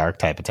as a dark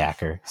type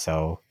attacker.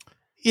 So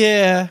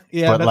yeah,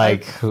 but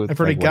like I've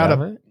already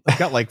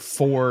got like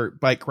 4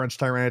 Bite Crunch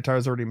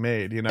Tyranitars already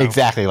made.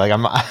 Exactly. Like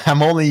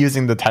I'm only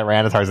using the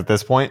Tyranitars at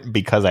this point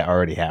because I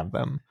already have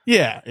them.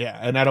 Yeah,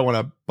 and I don't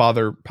want to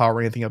bother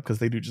powering anything up because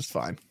they do just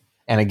fine.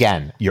 And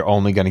again, you're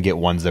only going to get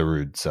one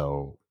Zarude,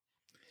 so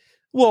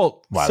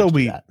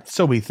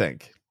so we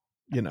think,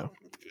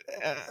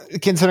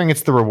 considering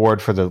it's the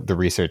reward for the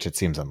research, it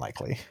seems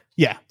unlikely.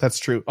 Yeah, that's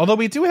true. Although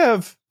we do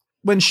have,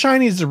 when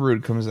Shiny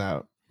Zarude comes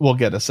out, we'll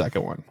get a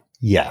second one.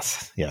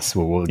 Yes,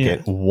 we'll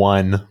get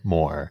one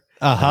more.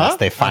 Unless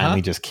they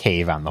finally just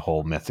cave on the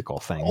whole mythical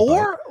thing.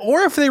 Or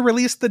if they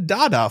release the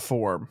Dada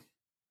form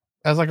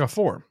as like a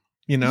form.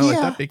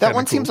 Like that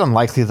one seems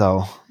unlikely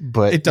though,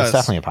 but it's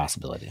definitely a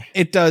possibility.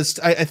 It does.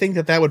 I think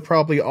that would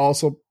probably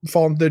also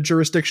fall in the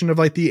jurisdiction of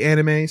like the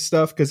anime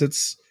stuff because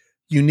it's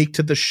unique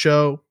to the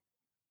show,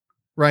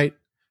 right?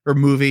 Or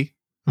movie.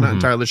 I'm not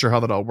entirely sure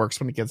how that all works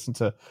when it gets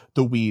into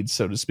the weeds,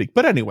 so to speak.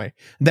 But anyway,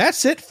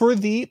 that's it for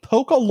the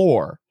Poke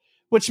lore,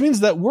 which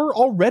means that we're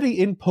already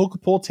in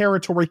Pokepole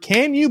territory.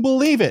 Can you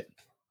believe it?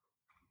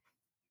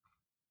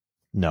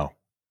 No.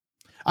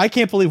 I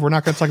can't believe we're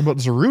not going to talk about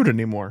Zarude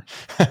anymore.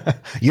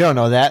 You don't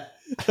know that.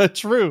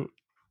 True.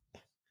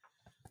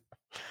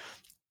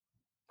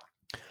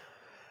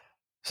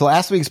 So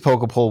last week's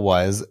Pokepole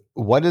was,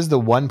 what is the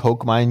one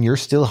Pokemon you're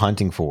still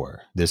hunting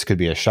for? This could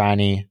be a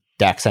shiny,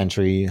 Dex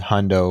entry,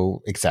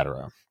 Hundo,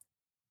 etc.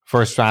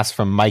 First ask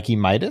from Mikey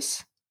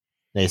Midas.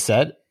 They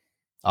said,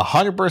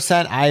 100%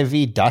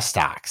 IV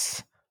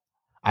Dustox.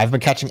 I've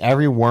been catching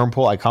every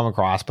Wurmple I come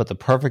across, but the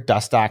perfect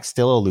Dustox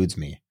still eludes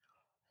me.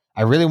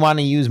 I really want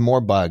to use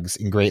more bugs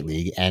in Great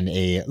League, and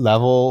a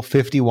level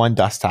 51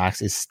 Dustox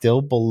is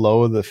still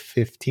below the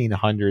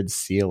 1500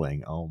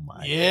 ceiling. Oh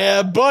my!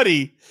 Yeah, God.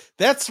 Buddy,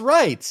 that's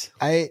right.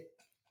 I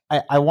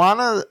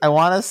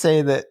wanna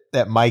say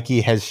that Mikey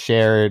has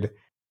shared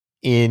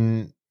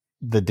in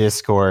the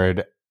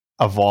Discord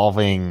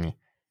evolving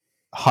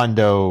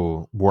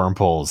Hundo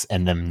Wurmples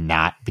and them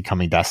not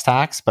becoming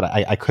Dustox, but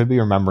I could be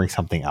remembering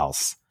something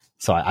else.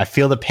 So I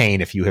feel the pain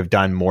if you have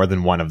done more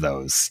than one of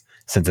those,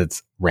 since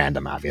it's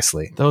random,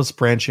 obviously. Those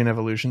branching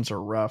evolutions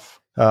are rough.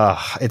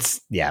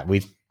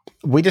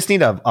 We just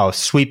need a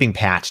sweeping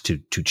patch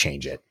to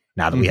change it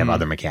now that we have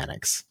other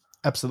mechanics.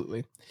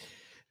 Absolutely.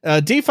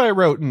 DeFi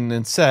wrote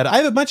and said, I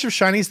have a bunch of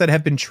shinies that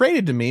have been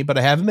traded to me, but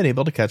I haven't been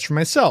able to catch for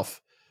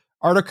myself.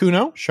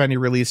 Articuno, shiny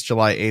release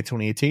July 8th,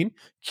 2018.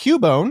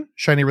 Cubone,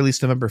 shiny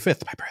release November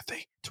 5th, my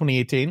birthday,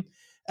 2018.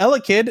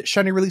 Elekid,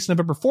 shiny release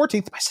November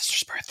 14th, my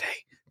sister's birthday,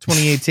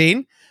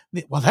 2018.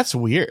 Well, that's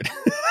weird.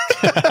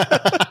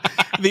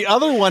 The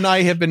other one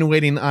I have been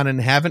waiting on and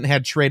haven't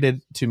had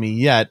traded to me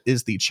yet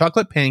is the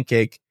Chocolate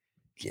Pancake.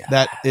 Yes.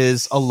 That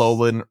is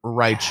Alolan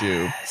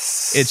Raichu.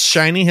 Yes. Its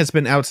shiny has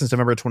been out since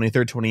November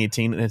 23rd,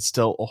 2018, and it's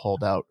still a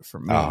holdout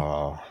for me.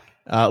 Oh.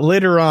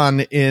 Later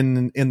on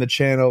in the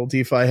channel,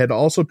 DeFi had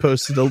also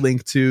posted a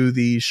link to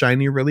the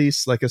shiny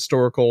release, like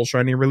historical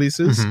shiny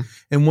releases,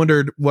 and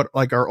wondered what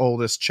like our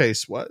oldest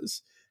chase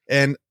was.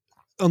 And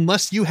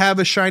unless you have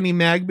a shiny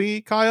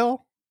Magby,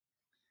 Kyle,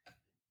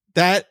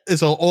 that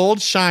is an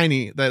old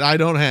shiny that I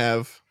don't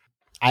have.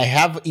 I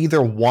have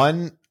either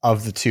one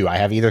of the two. I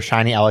have either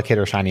shiny Elekid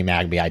or shiny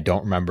Magby. I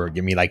don't remember.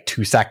 Give me like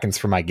 2 seconds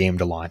for my game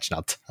to launch and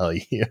I'll tell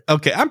you.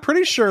 Okay, I'm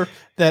pretty sure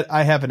that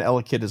I have an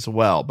Elekid as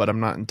well, but I'm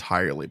not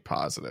entirely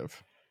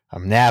positive.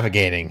 I'm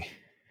navigating.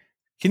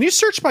 Can you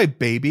search by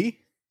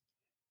baby?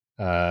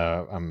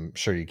 I'm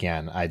sure you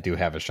can. I do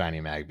have a shiny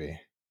Magby.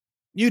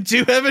 You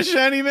do have a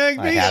shiny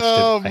Magby?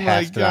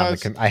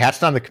 I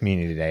hatched on the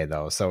community day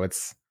though, so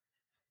it's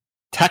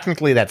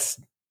technically that's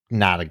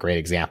not a great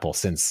example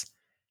since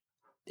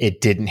it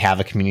didn't have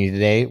a community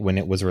day when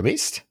it was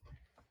released,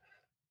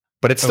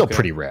 but it's still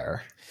pretty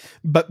rare.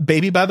 But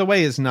baby, by the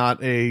way, is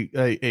not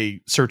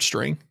a search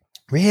string.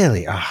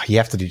 Really?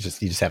 You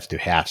just have to do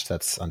hatched.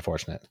 That's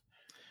unfortunate.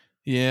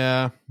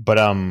 Yeah. But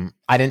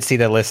I didn't see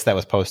the list that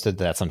was posted.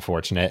 That's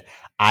unfortunate.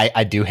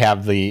 I do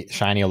have the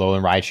shiny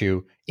Alolan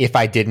Raichu. If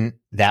I didn't,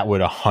 that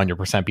would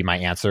 100% be my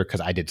answer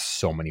because I did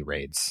so many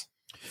raids.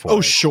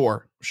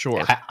 Sure.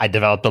 I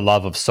developed the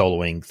love of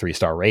soloing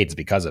 3-star raids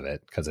because of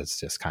it, because it's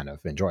just kind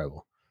of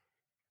enjoyable.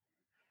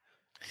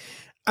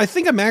 I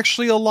think I'm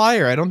actually a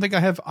liar. I don't think I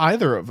have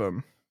either of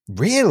them.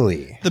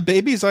 Really? The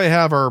babies I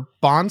have are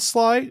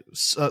Bonsly,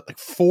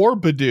 4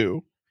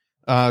 Badoo,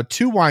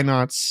 2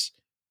 Wynots,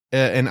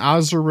 an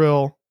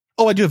Azurill.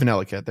 Oh, I do have an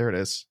Elekid. There it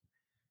is.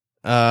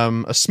 A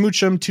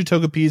Smoochum, 2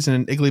 Togepis,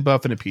 and an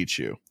Igglybuff and a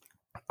Pichu.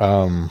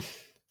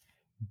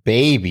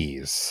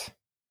 Babies.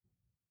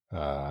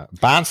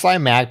 Bonsly,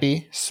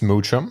 Magby,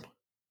 Smoochum,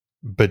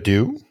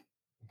 Badoo,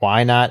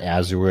 Wynot,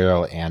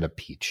 Azurill, and a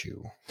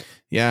Pichu.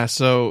 Yeah,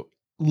 so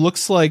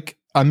looks like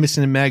I'm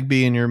missing a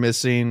Magby and you're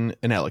missing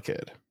an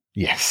Elekid.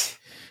 Yes.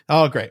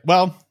 Oh, great.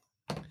 Well,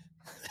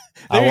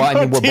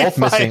 we're both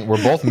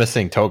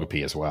missing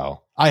Togepi as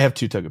well. I have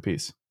 2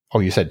 Togepis. Oh,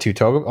 you said 2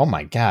 Togepi? Oh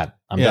my god,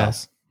 I'm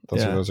jealous.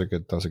 Yeah. Those are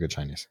good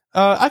shinies.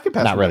 I can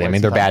pass. Not really. I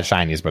mean, they're bad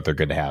shinies, but they're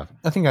good to have.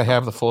 I think I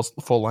have the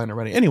full line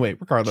already. Anyway,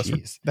 regardless,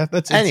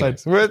 that's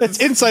Anyways, inside. That's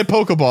inside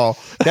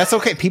Pokeball. That's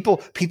okay. People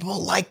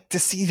like to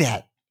see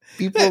that.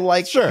 People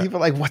like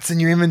what's in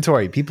your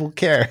inventory. People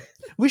care.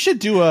 We should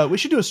do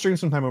a stream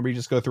sometime where we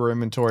just go through our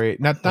inventory,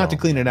 not to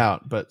clean it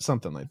out, but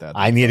something like that.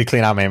 I need to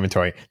clean out my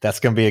inventory. That's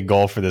going to be a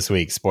goal for this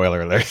week.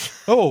 Spoiler alert.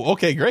 Oh,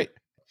 okay, great.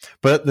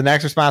 But the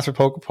next response for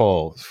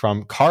Pokepoll is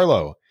from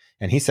Carlo,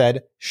 and he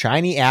said,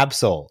 "Shiny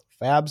Absol,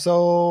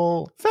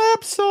 Fabsol.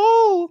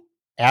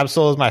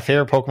 Absol is my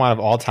favorite Pokemon of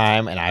all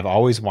time, and I've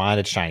always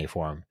wanted a shiny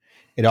form.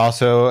 It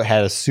also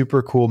had a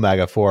super cool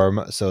Mega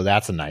form, so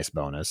that's a nice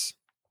bonus.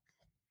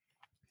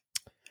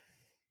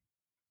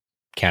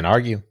 Can't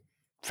argue.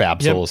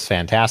 Fabsol is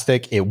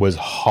fantastic. It was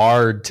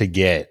hard to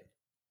get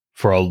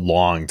for a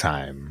long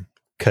time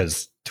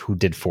because who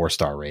did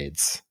 4-star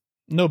raids?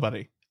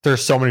 Nobody.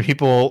 There's so many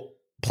people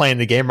playing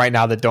the game right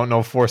now that don't know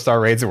 4-star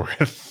raids were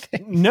a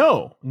thing.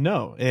 No.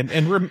 And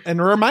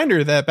a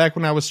reminder that back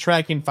when I was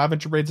tracking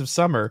 500 raids of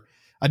summer,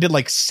 I did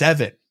like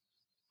 7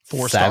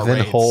 4-star raids.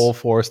 7 whole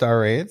 4-star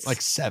raids? Like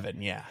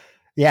 7, yeah.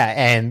 Yeah,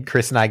 and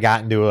Chris and I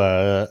got into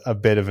a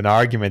bit of an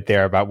argument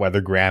there about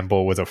whether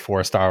Granbull was a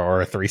 4-star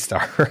or a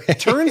 3-star raid.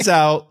 Turns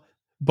out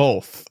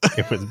both.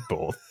 It was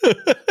both.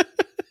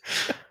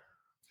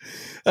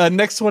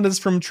 Next one is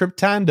from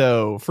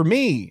Triptando. For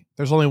me,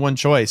 there's only one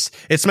choice.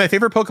 It's my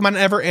favorite Pokemon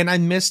ever, and I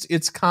missed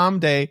its calm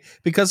day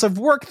because of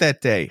work that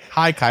day.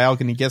 Hi, Kyle.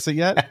 Can you guess it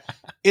yet?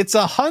 It's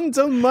a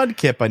Hundo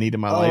Mudkip I need in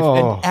my life,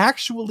 and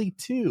actually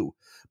 2.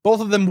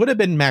 Both of them would have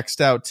been maxed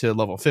out to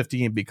level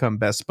 50 and become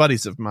best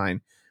buddies of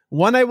mine.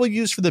 One I will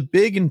use for the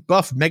big and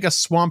buff Mega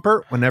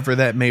Swampert whenever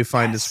that may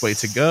find its way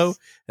to go,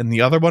 and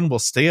the other one will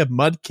stay a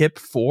Mudkip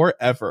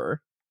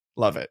forever.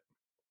 Love it.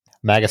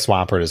 Mega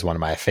Swampert is one of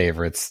my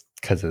favorites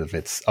because of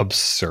its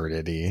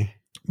absurdity.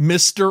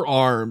 Mr.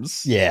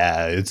 Arms.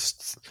 Yeah,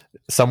 it's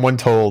someone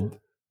told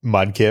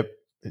Mudkip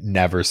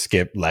never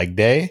skip leg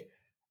day,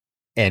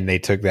 and they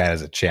took that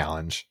as a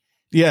challenge.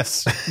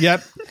 Yes.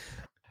 Yep.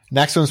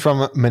 Next one's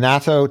from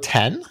Minato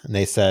 10, and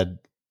they said,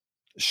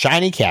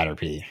 "Shiny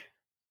Caterpie.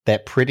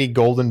 That pretty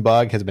golden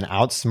bug has been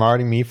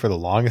outsmarting me for the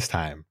longest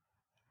time.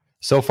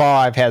 So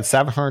far, I've had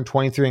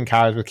 723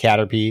 encounters with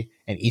Caterpie,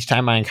 and each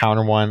time I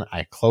encounter one,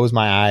 I close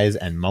my eyes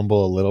and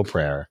mumble a little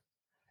prayer.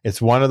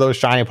 It's one of those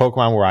shiny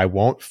Pokemon where I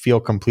won't feel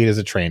complete as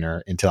a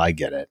trainer until I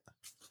get it."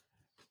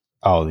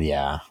 Oh,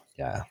 yeah.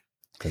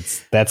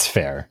 That's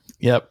fair.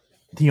 Yep.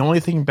 The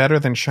only thing better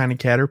than shiny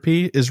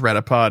Caterpie is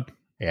Redipod.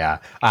 Yeah.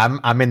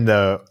 I'm in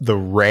the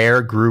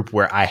rare group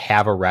where I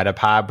have a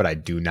Redipod, but I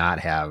do not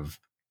have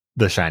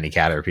the shiny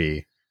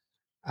Caterpie.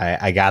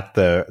 I got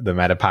the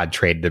Metapod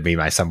traded to me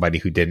by somebody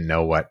who didn't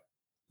know what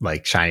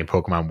like shiny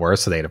Pokemon were,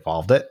 so they'd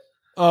evolved it.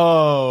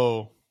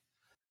 Oh,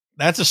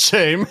 that's a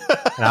shame.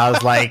 And I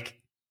was like,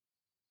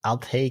 I'll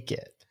take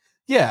it.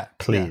 Yeah,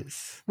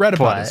 please. Yeah.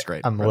 Redipod is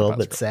great. I'm a little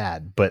bit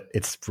sad, but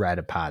it's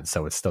Redipod,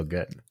 so it's still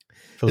good.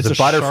 If it was a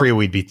Butterfree,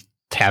 we'd be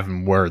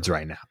having words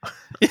right now.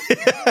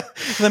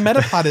 The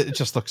Metapod, it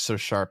just looks so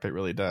sharp. It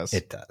really does.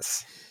 It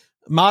does.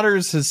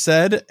 Modders has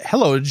said,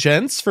 "Hello,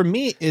 gents. For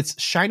me, it's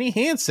Shiny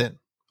Hansen,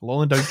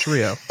 Alolan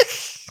Dugtrio.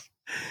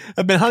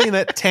 I've been hunting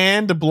that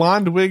tan to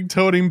blonde wig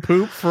toting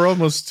poop for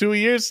almost 2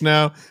 years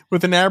now,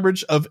 with an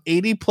average of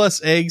 80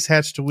 plus eggs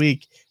hatched a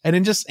week, and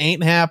it just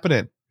ain't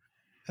happening."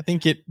 I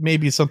think it may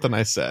be something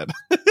I said.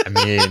 I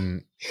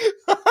mean,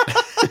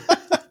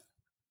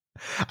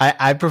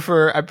 I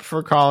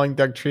prefer calling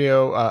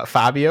Dugtrio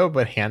Fabio,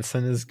 but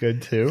Hansen is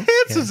good too.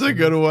 Hansen's a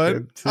good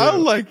one. I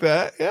like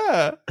that.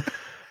 Yeah.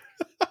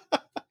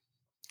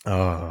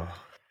 Oh,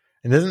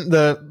 and isn't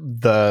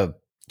the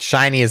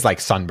shiny is like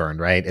sunburned,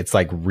 right? It's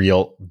like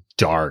real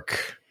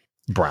dark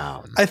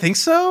brown. I think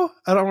so.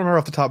 I don't remember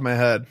off the top of my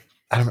head.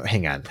 I don't know.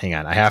 Hang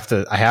on. I have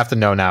to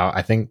know now.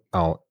 I think.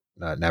 Oh,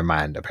 never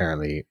mind.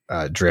 Apparently,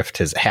 Drift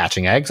is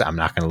hatching eggs. I'm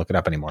not going to look it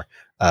up anymore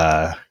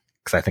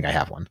because I think I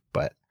have one.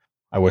 But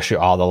I wish you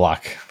all the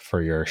luck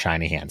for your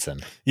shiny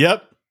Hansen.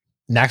 Yep.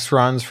 Next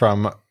runs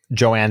from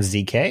Joanne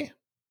ZK.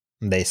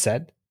 They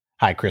said,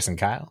 "Hi, Chris and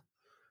Kyle.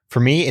 For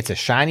me, it's a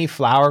shiny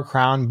Flower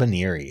Crown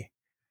Baneri.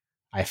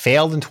 I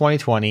failed in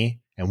 2020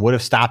 and would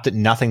have stopped at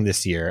nothing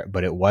this year,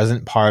 but it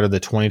wasn't part of the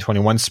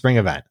 2021 spring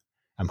event.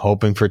 I'm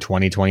hoping for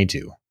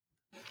 2022."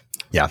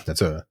 Yeah,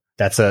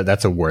 that's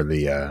a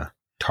worthy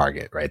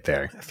target right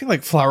there. I feel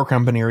like Flower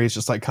Crown Baneri is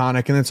just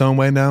iconic in its own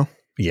way now.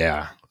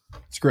 Yeah.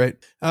 It's great.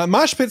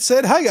 Mosh Pit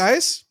said, "Hi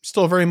guys,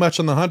 still very much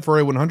on the hunt for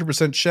a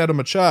 100% Shadow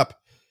Machop.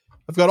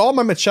 I've got all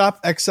my Machop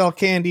XL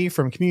candy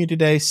from Community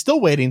Day, still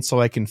waiting so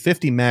I can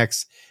 50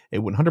 max a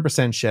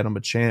 100% Shadow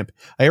Machamp.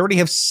 I already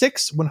have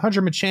 6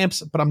 100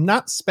 Machamps, but I'm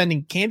not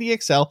spending Candy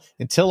XL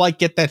until I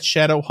get that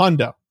Shadow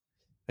Hundo.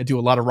 I do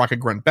a lot of Rocket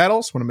Grunt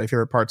battles, one of my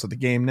favorite parts of the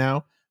game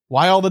now.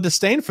 Why all the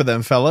disdain for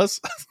them, fellas?"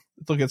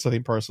 Look at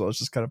something personal. It's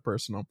just kind of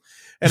personal.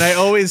 And I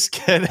always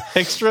get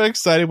extra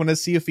excited when I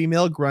see a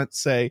female grunt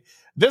say,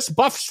 "This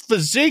buff's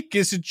physique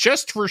is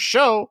just for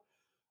show."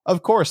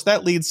 Of course,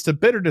 that leads to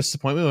bitter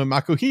disappointment when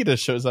Makuhita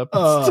shows up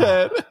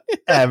instead.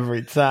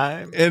 Every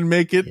time. And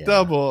make it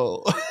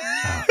double.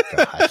 Oh,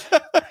 gosh.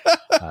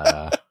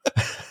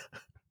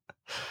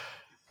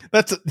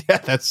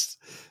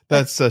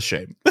 That's a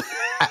shame.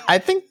 I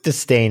think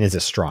disdain is a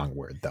strong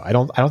word, though. I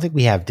don't think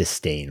we have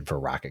disdain for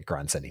Rocket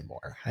Grunts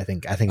anymore. I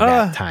think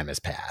that time has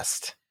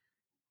passed.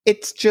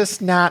 It's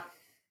just not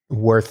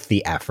worth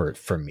the effort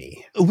for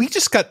me. We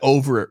just got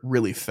over it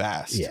really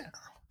fast.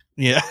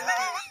 Yeah.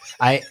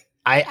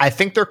 I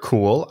think they're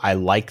cool. I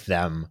like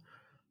them,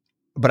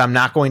 but I'm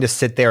not going to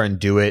sit there and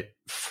do it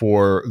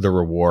for the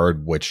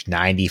reward, which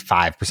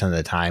 95% of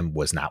the time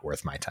was not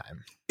worth my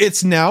time.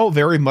 It's now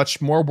very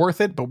much more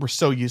worth it, but we're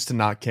so used to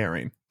not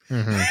caring.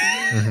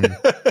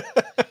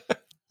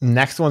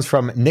 Next one's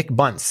from Nick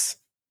Bunce.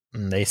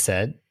 They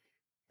said,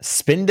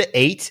 "Spin to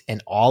 8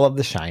 and all of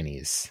the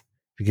shinies,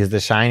 because the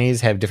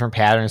shinies have different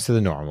patterns to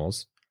the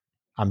normals.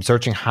 I'm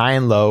searching high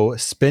and low,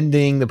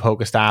 spinning the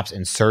Pokestops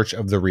in search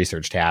of the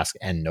research task,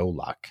 and no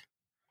luck."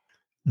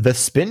 The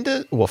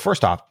Spinda, well,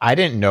 first off, I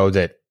didn't know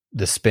that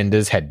the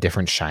Spindas had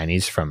different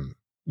shinies from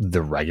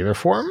the regular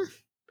form.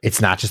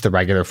 It's not just the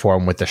regular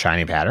form with the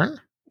shiny pattern.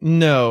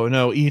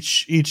 No,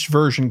 each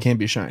version can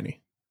be shiny.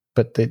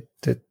 But they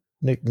said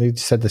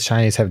the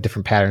shinies have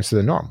different patterns to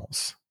the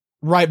normals.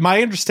 Right.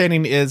 My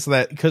understanding is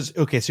that because,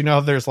 okay, so you know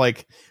how there's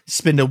like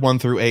Spinda 1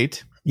 through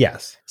 8?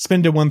 Yes.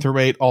 Spinda 1 through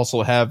 8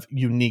 also have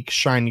unique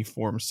shiny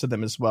forms to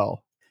them as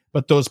well.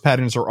 But those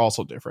patterns are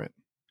also different.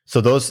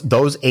 So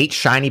those 8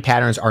 shiny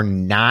patterns are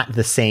not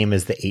the same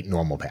as the 8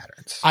 normal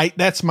patterns.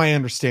 That's my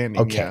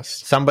understanding. Okay.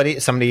 Yes.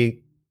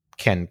 Somebody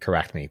can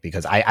correct me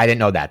because I didn't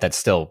know that. That's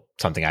still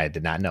something I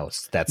did not know.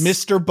 That's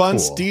Mr.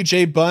 Bunce, cool.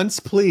 DJ Bunce,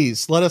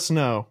 please let us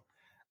know.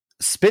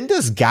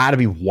 Spinda's got to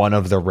be one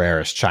of the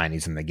rarest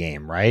shinies in the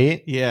game,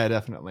 right? Yeah,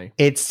 definitely.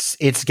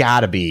 It's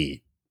got to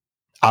be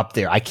up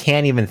there. I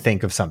can't even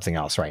think of something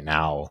else right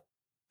now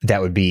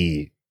that would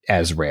be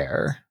as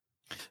rare.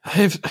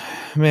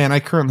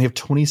 I currently have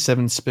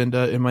 27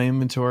 Spinda in my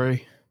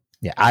inventory.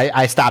 Yeah,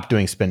 I stopped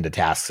doing Spinda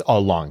tasks a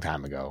long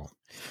time ago.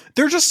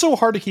 They're just so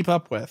hard to keep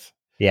up with.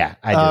 Yeah,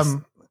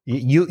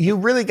 you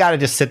really got to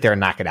just sit there and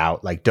knock it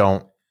out. Like,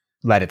 don't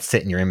let it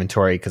sit in your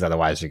inventory because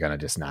otherwise you're going to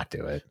just not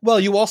do it. Well,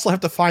 you also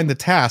have to find the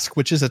task,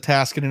 which is a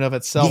task in and of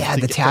itself. Yeah,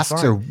 the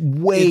tasks are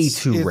way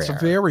too rare.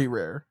 It's very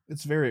rare.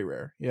 It's very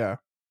rare. Yeah.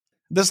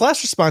 This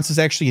last response is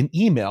actually an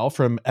email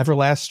from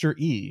Everlaster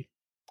E.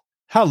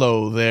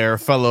 "Hello there,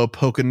 fellow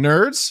Poke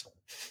nerds.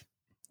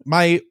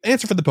 My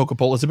answer for the Poke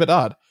poll is a bit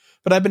odd,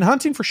 but I've been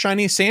hunting for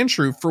shiny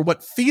Sandshrew for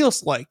what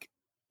feels like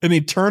an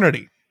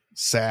eternity.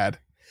 Sad.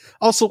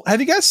 Also, have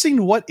you guys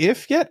seen What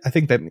If yet? I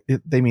think that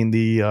they mean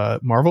the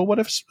Marvel What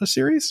If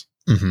series.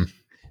 Mm-hmm.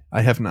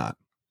 I have not.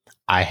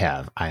 I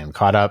have. I am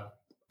caught up.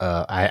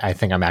 I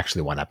think I'm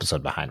actually 1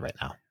 episode behind right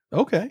now.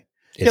 Okay.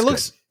 It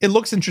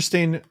looks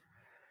interesting.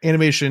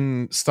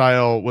 Animation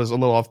style was a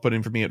little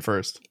off-putting for me at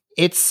first.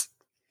 It's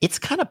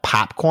kind of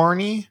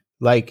popcorny.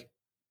 Like,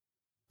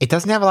 it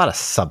doesn't have a lot of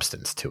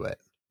substance to it,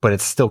 but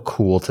it's still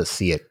cool to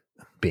see it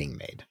being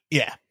made.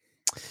 Yeah.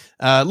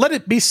 Let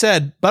it be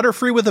said,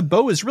 Butterfree with a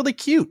bow is really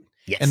cute.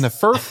 Yes. And the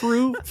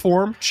Furfrou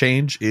form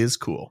change is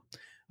cool.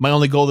 My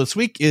only goal this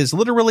week is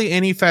literally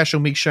any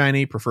Fashion Week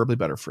shiny, preferably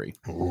Butterfree.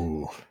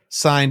 Ooh.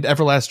 Signed,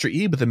 Everlaster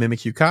E with a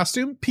Mimikyu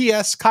costume.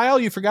 P.S. Kyle,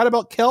 you forgot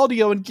about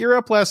Keldeo and Gear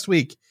Up last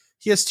week.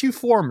 He has 2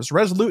 forms,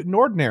 Resolute and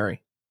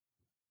Ordinary.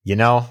 You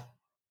know,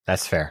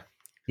 that's fair.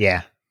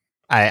 Yeah.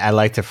 I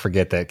like to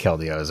forget that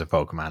Keldeo is a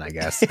Pokemon, I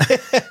guess.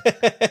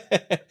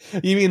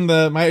 You mean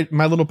the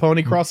My Little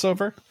Pony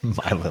crossover?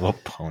 My Little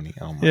Pony.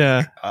 Oh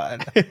my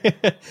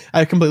God.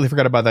 I completely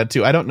forgot about that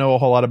too. I don't know a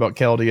whole lot about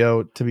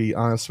Keldeo, to be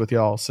honest with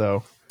y'all,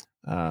 so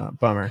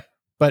bummer.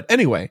 But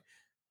anyway,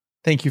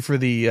 thanks for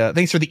the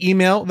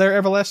email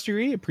there, Everlaster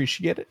E.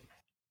 Appreciate it.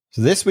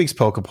 So this week's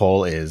Poke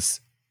poll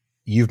is,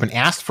 You've been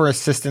asked for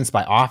assistance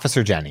by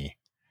Officer Jenny.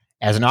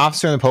 As an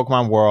officer in the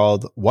Pokemon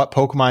world, what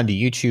Pokemon do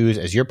you choose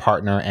as your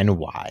partner and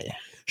why?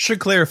 Should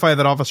clarify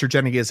that Officer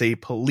Jenny is a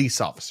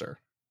police officer.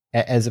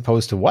 As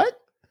opposed to what?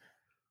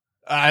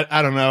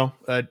 I don't know.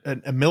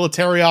 A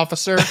military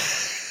officer,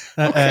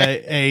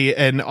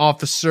 an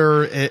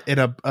officer in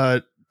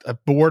a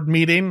board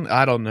meeting.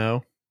 I don't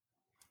know.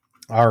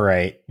 All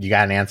right. You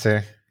got an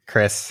answer,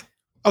 Chris?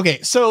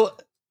 Okay, so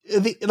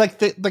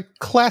the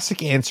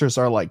classic answers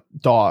are like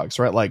dogs,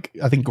 right? Like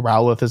I think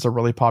Growlithe is a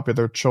really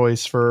popular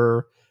choice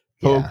for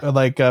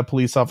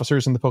police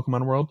officers in the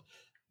Pokemon world.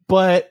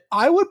 But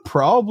I would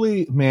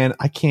probably, man,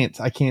 I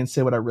can't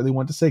say what I really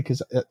want to say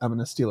because I'm going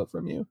to steal it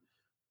from you.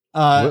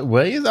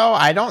 Will you though?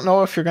 I don't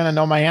know if you're going to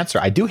know my answer.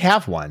 I do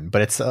have one,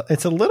 but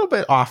it's a little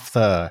bit off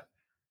the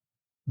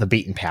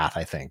beaten path,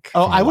 I think.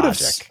 Oh, I would have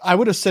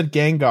said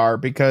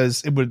Gengar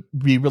because it would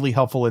be really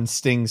helpful in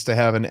Stings to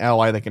have an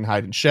ally that can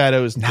hide in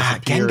shadows. And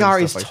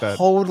Gengar is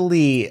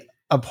totally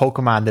a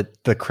Pokemon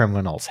that the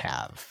criminals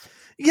have.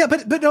 Yeah,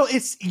 but no,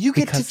 you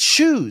get to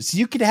choose.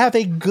 You could have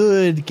a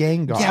good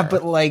Gengar. Yeah,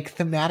 but like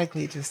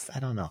thematically, just I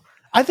don't know.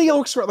 I think it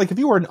looks like if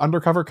you were an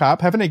undercover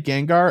cop, having a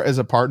Gengar as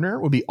a partner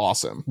would be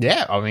awesome.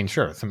 Yeah, I mean,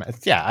 sure.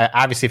 Yeah,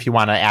 obviously, if you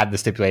want to add the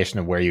stipulation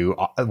of where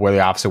the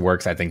officer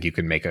works, I think you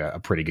can make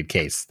a pretty good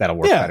case. That'll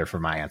work better for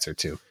my answer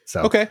too.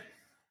 So okay,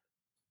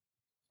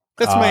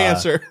 that's my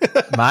answer.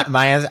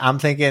 my answer. I'm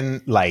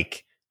thinking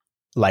like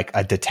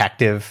a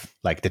detective,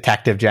 like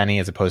Detective Jenny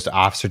as opposed to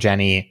Officer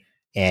Jenny,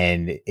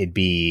 and it'd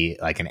be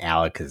like an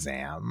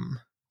Alakazam.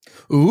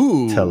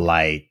 Ooh,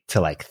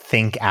 to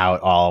think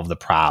out all of the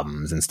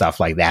problems and stuff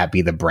like that,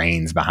 be the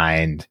brains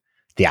behind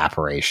the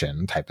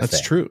operation type of thing.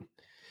 That's true.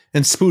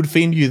 And spoon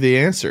feed you the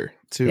answer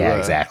to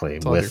exactly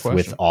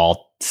with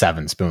all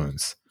 7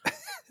 spoons.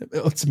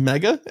 It's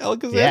Mega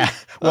Alakazam. Yeah.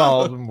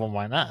 Well,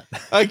 why not?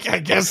 I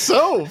guess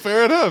so.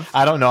 Fair enough.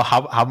 I don't know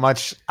how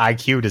much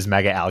IQ does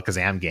Mega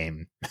Alakazam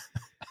gain.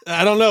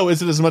 I don't know.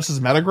 Is it as much as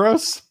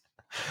Metagross?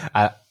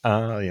 There's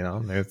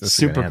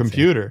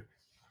supercomputer.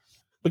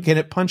 But can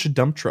it punch a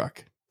dump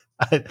truck?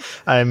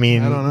 I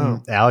mean, I don't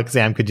know.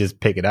 Alakazam could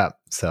just pick it up.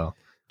 So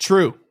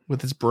true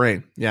with its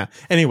brain. Yeah.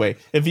 Anyway,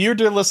 if you,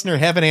 dear listener,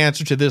 have an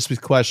answer to this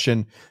week's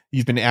question,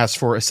 you've been asked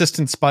for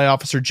assistance by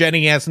Officer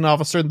Jenny as an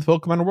officer in the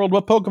Pokemon world.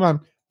 What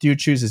Pokemon do you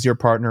choose as your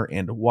partner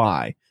and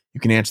why? You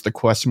can answer the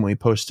question when we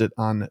post it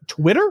on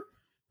Twitter.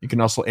 You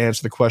can also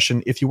answer the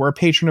question if you are a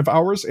patron of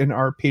ours in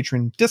our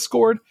patron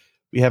Discord.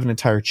 We have an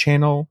entire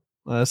channel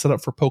set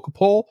up for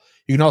Pokepoll.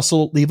 You can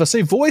also leave us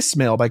a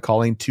voicemail by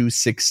calling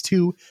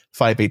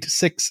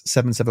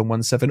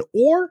 262-586-7717,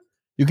 or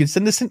you can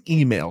send us an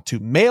email to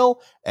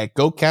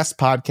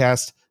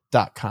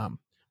mail@gocastpodcast.com.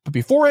 But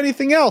before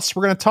anything else,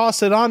 we're going to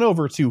toss it on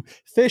over to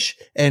Fish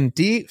and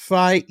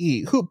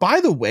DeFi, who,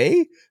 by the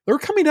way, they're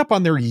coming up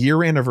on their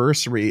year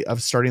anniversary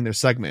of starting their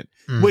segment,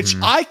 which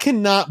I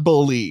cannot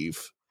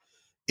believe.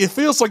 It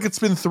feels like it's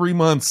been 3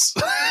 months.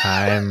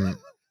 Time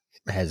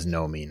has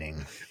no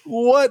meaning.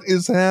 What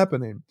is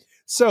happening?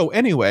 So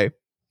anyway,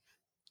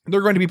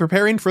 they're going to be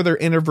preparing for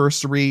their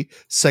anniversary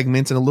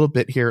segment in a little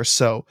bit here.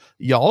 So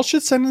y'all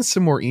should send in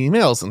some more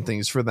emails and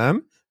things for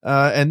them.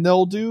 And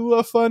they'll do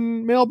a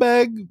fun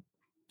mailbag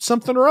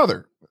something or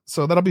other.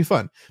 So that'll be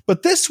fun.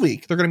 But this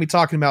week, they're going to be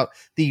talking about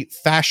the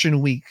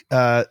Fashion Week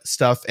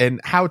stuff and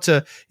how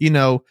to,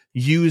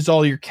 use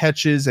all your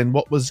catches and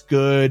what was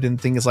good and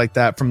things like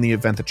that from the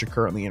event that you're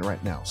currently in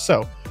right now.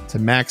 So to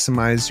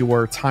maximize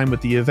your time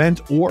with the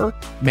event or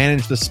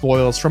manage the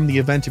spoils from the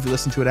event if you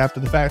listen to it after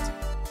the fact,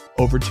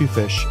 over to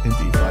Fish and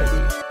DeFi.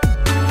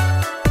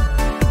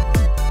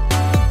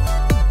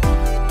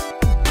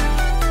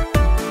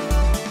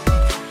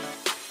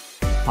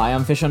 Hi,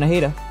 I'm Fish on a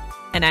Heater.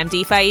 And I'm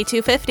DeFi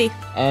 250.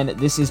 And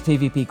this is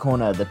PvP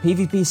Corner, the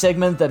PvP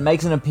segment that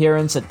makes an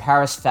appearance at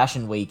Paris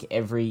Fashion Week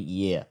every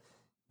year.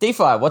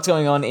 DeFi, what's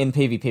going on in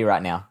PvP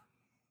right now?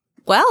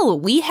 Well,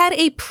 we had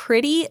a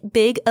pretty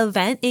big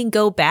event in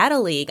Go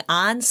Battle League.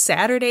 On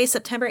Saturday,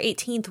 September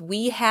 18th,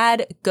 we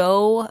had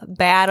Go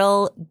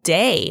Battle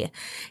Day.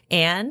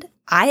 And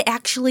I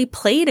actually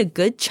played a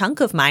good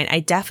chunk of mine. I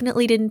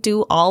definitely didn't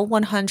do all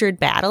 100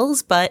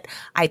 battles, but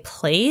I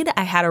played.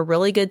 I had a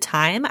really good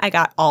time. I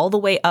got all the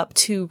way up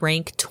to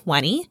rank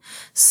 20.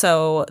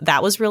 So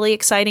that was really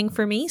exciting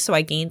for me. So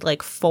I gained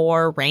like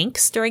 4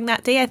 ranks during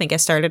that day. I think I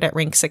started at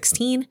rank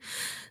 16.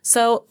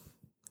 So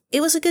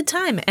it was a good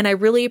time, and I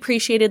really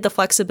appreciated the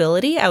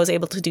flexibility. I was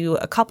able to do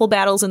a couple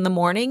battles in the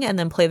morning and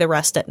then play the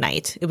rest at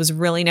night. It was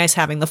really nice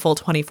having the full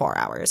 24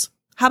 hours.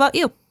 How about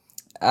you?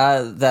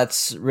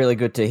 That's really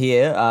good to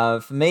hear.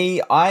 For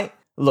me,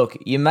 look,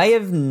 you may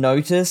have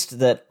noticed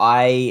that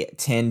I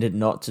tend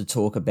not to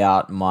talk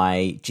about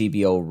my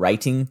GBL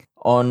rating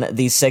on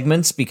these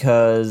segments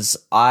because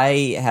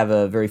I have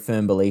a very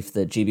firm belief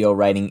that GBL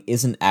rating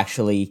isn't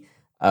actually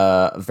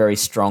a very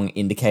strong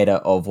indicator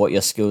of what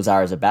your skills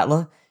are as a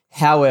battler.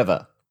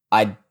 However,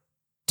 I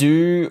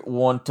do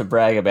want to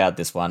brag about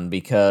this one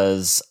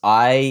because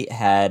I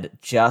had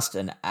just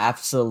an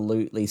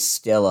absolutely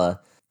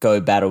stellar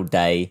Go Battle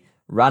Day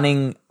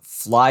running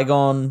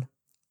Flygon,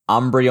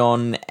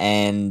 Umbreon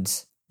and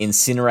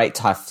Incinerate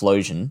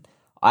Typhlosion,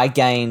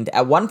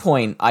 at one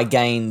point, I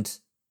gained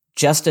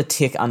just a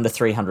tick under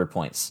 300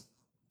 points.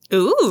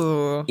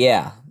 Ooh.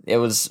 Yeah, it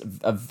was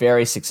a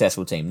very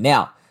successful team.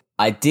 Now,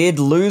 I did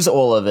lose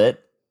all of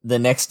it the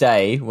next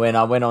day when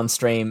I went on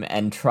stream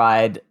and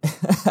tried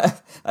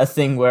a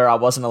thing where I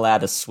wasn't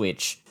allowed to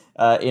switch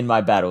in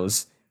my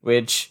battles,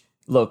 which,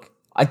 look,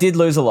 I did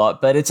lose a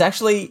lot, but it's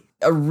actually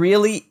a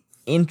really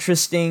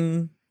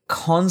interesting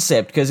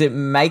concept because it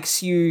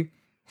makes you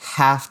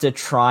have to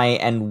try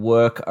and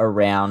work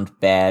around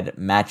bad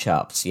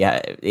matchups. Yeah,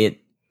 it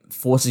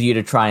forces you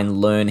to try and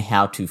learn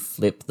how to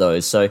flip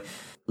those. So,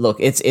 look,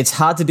 it's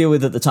hard to deal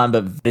with at the time,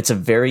 but it's a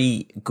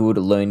very good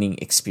learning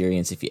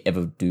experience if you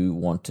ever do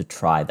want to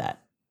try that.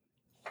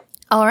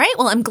 All right.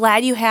 Well, I'm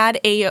glad you had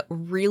a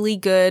really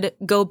good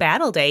Go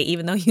Battle Day,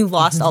 even though you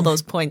lost all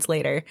those points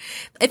later.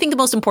 I think the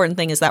most important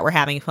thing is that we're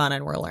having fun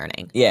and we're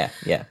learning. Yeah.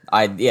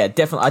 I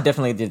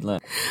definitely did learn.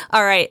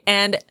 All right.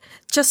 And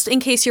just in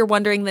case you're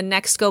wondering, the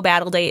next Go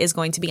Battle Day is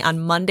going to be on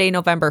Monday,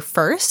 November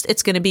 1st.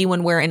 It's going to be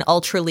when we're in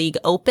Ultra League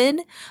Open,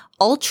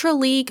 Ultra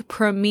League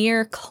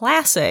Premier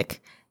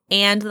Classic,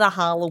 and the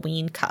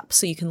Halloween Cup.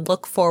 So you can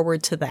look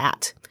forward to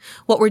that.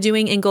 What we're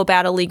doing in Go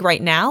Battle League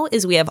right now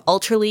is we have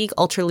Ultra League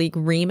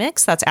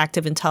Remix. That's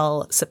active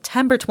until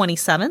September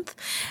 27th.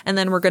 And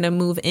then we're going to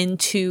move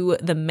into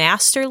the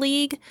Master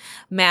League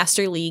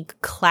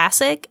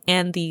Classic,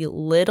 and the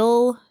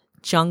Little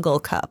Jungle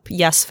Cup.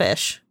 Yes,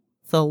 Fish.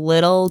 The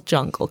Little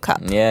Jungle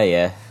Cup.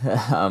 Yeah.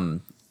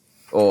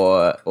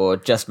 Or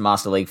just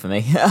Master League for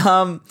me.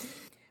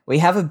 We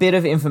have a bit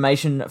of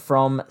information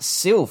from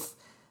Silph.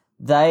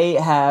 They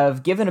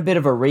have given a bit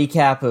of a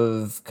recap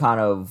of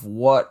kind of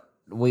what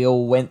we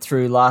all went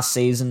through last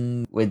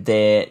season with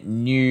their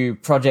new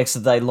projects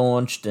that they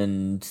launched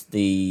and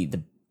the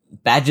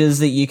badges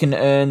that you can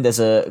earn. There's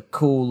a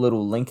cool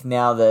little link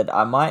now that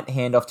I might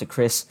hand off to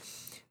Chris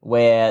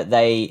where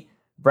they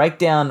break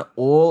down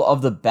all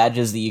of the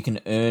badges that you can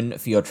earn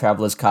for your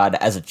Traveler's Card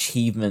as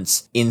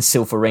achievements in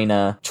Silph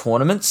Arena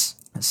tournaments.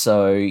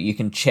 So you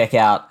can check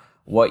out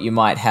what you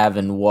might have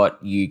and what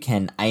you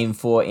can aim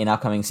for in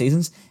upcoming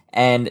seasons.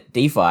 And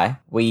DeFi,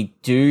 we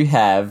do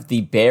have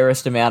the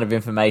barest amount of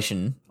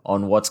information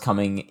on what's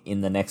coming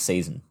in the next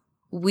season.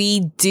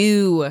 We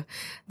do.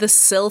 The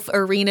Silph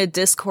Arena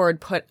Discord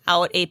put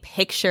out a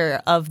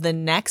picture of the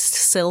next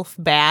Silph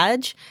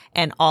badge,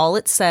 and all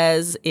it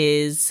says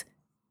is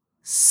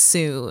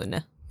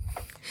soon.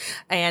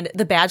 And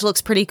the badge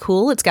looks pretty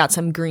cool. It's got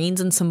some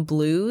greens and some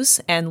blues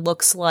and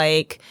looks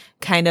like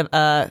kind of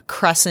a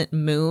crescent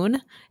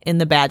moon in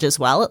the badge as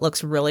well. It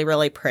looks really,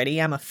 really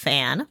pretty. I'm a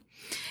fan.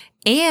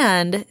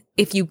 And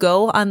if you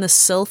go on the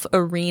Silph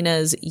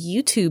Arena's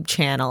YouTube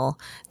channel,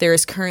 there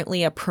is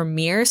currently a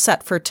premiere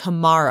set for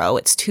tomorrow.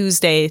 It's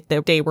Tuesday,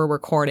 the day we're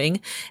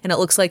recording, and it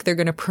looks like they're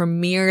going to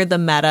premiere the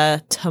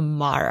meta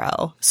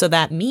tomorrow. So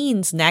that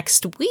means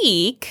next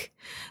week,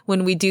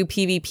 when we do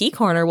PvP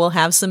Corner, we'll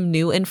have some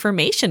new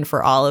information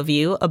for all of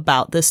you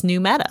about this new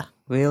meta.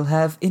 We'll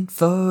have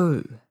info.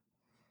 We're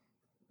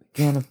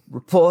gonna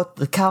report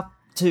the cup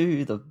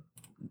to the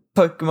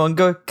Pokemon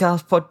Go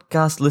Cast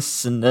podcast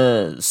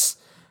listeners,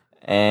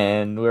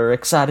 and we're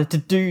excited to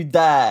do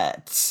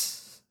that.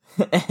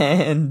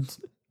 And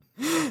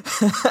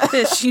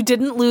Fish, you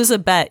didn't lose a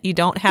bet. You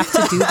don't have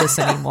to do this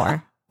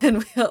anymore.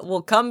 And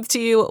we'll come to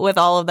you with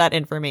all of that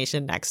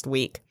information next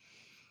week.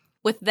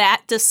 With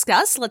that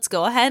discussed, let's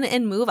go ahead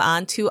and move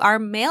on to our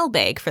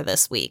mailbag for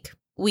this week.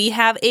 We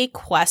have a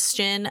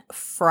question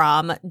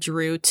from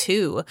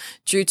Drew2.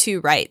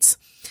 Drew2 writes,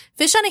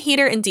 Fish on a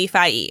Heater and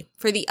DeFi.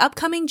 For the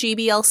upcoming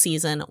GBL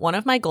season, one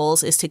of my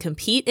goals is to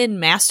compete in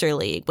Master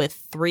League with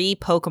 3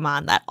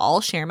 Pokemon that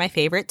all share my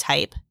favorite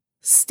type,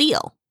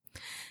 Steel.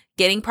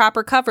 Getting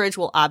proper coverage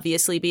will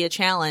obviously be a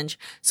challenge,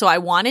 so I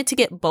wanted to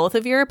get both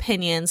of your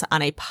opinions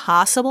on a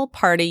possible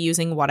party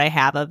using what I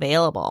have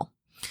available.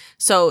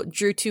 So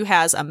Drew2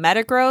 has a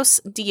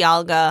Metagross,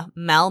 Dialga,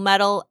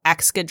 Melmetal,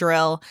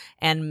 Excadrill,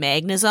 and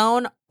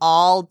Magnezone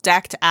all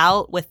decked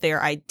out with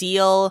their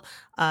ideal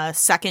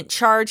second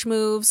charge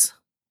moves.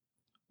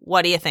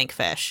 What do you think,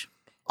 Fish?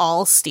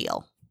 All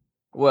Steel.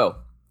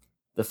 Well,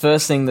 the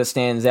first thing that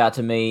stands out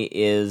to me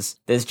is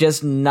there's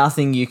just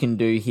nothing you can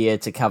do here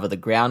to cover the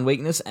ground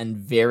weakness and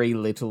very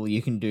little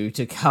you can do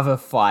to cover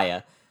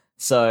fire.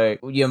 So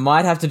you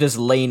might have to just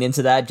lean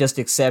into that, just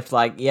accept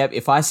like, yep,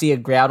 if I see a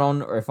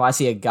Groudon or if I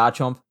see a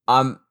Garchomp,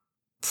 I'm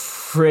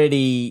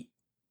pretty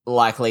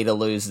likely to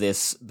lose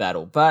this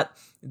battle. But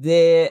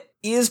there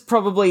is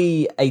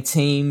probably a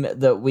team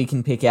that we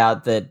can pick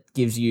out that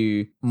gives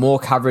you more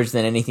coverage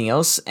than anything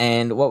else.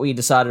 And what we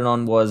decided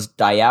on was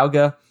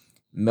Dialga,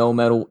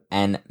 Melmetal,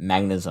 and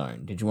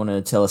Magnezone. Did you want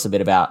to tell us a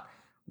bit about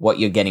what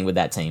you're getting with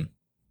that team?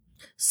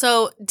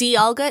 So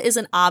Dialga is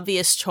an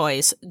obvious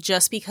choice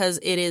just because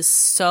it is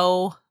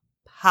so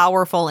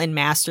powerful in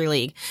Master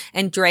League,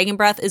 and Dragon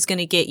Breath is going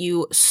to get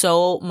you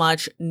so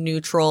much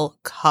neutral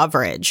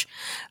coverage.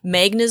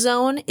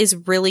 Magnezone is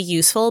really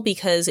useful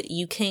because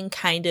you can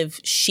kind of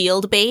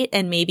shield bait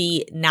and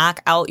maybe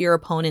knock out your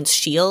opponent's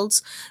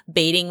shields,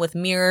 baiting with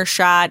Mirror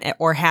Shot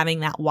or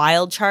having that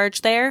wild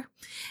charge there.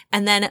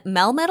 And then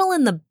Melmetal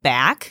in the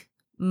back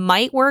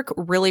might work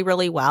really,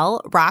 really well.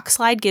 Rock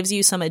Slide gives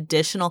you some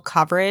additional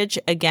coverage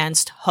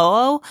against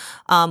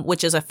Ho-Oh,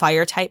 which is a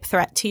fire type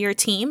threat to your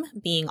team,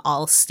 being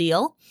all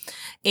steel.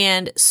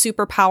 And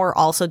Superpower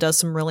also does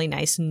some really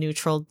nice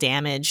neutral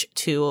damage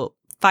to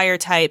fire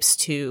types,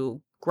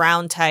 to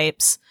ground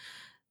types.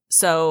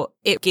 So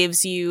it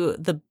gives you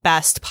the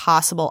best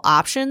possible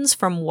options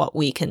from what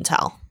we can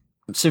tell.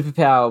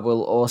 Superpower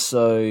will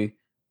also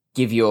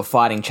give you a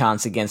fighting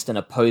chance against an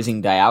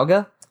opposing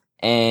Dialga.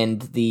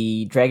 And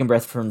the Dragon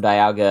Breath from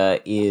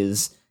Dialga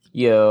is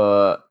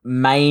your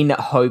main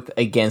hope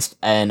against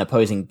an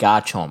opposing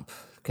Garchomp,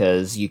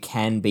 because you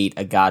can beat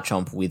a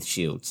Garchomp with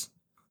shields.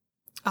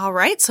 All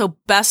right, so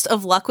best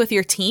of luck with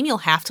your team. You'll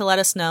have to let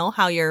us know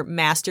how your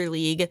Master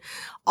League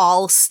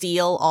all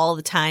steel all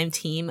the time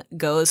team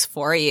goes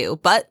for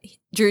you. But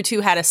Drew 2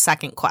 had a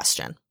second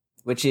question.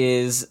 Which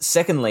is,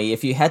 secondly,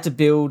 if you had to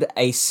build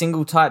a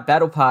single type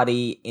battle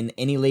party in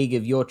any league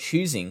of your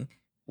choosing,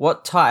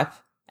 what type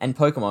and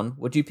Pokemon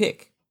would you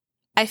pick?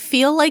 I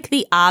feel like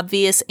the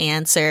obvious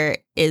answer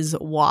is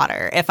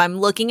water. If I'm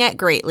looking at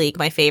Great League,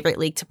 my favorite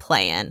league to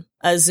play in,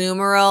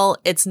 Azumarill,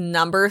 it's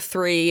number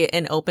 3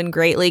 in Open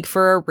Great League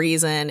for a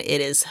reason.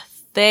 It is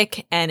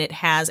thick and it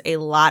has a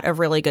lot of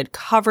really good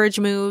coverage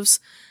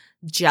moves.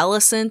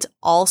 Jellicent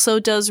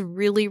also does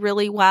really,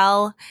 really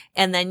well.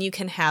 And then you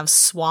can have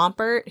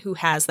Swampert, who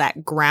has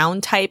that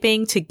ground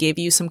typing to give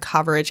you some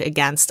coverage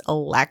against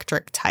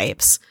electric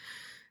types.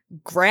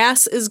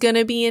 Grass is going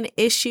to be an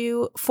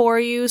issue for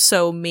you,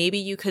 so maybe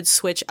you could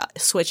switch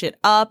it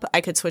up.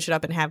 I could switch it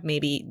up and have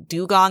maybe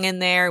Dugong in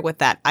there with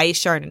that Ice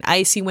Shard and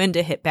Icy Wind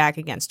to hit back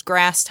against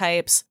grass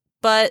types.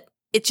 But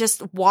it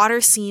just,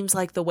 water seems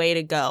like the way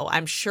to go.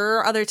 I'm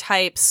sure other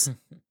types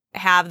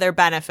have their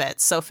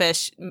benefits. So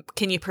Fish,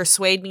 can you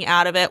persuade me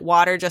out of it?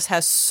 Water just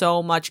has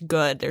so much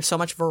good. There's so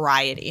much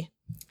variety.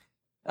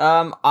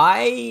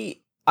 I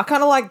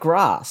kind of like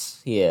grass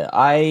here.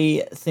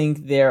 I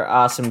think there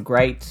are some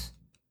great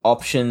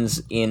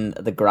options in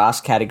the grass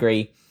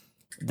category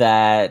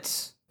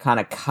that kind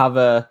of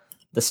cover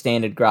the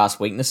standard grass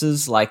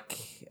weaknesses. Like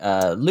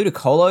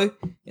Ludicolo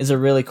is a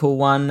really cool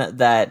one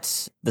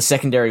that the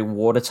secondary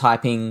water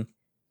typing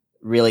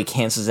really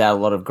cancels out a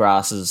lot of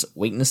grass's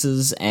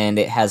weaknesses, and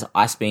it has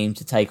Ice Beam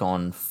to take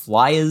on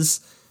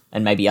flyers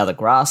and maybe other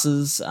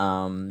grasses.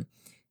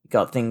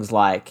 Got things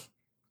like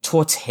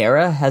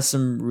Torterra has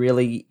some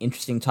really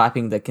interesting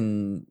typing that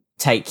can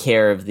take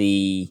care of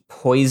the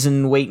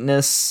poison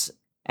weakness,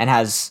 and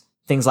has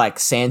things like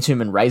Sandtomb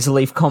and Razor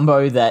Leaf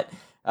combo that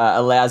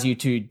allows you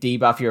to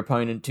debuff your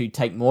opponent to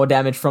take more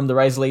damage from the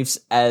Razor Leafs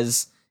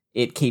as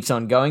it keeps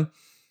on going.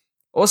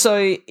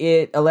 Also,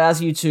 it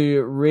allows you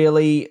to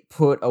really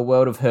put a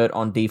World of Hurt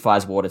on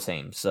DeFi's water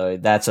team, so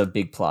that's a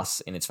big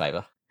plus in its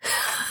favor.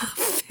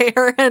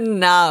 Fair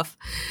enough.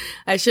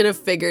 I should have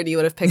figured you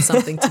would have picked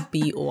something to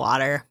beat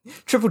water.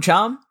 Triple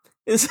Charm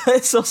is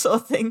also a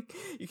thing.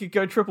 You could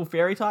go triple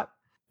fairy type.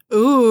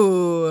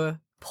 Ooh.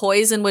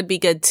 Poison would be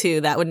good too.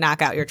 That would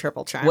knock out your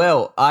triple charm.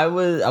 Well, I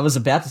was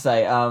about to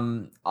say,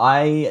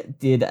 I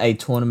did a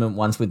tournament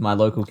once with my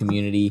local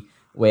community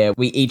where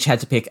we each had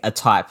to pick a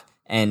type,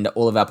 and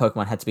all of our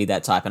Pokemon had to be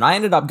that type. And I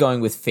ended up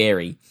going with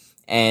Fairy,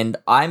 and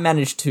I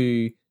managed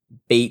to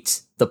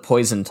beat the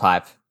Poison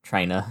type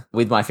trainer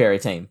with my Fairy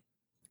team.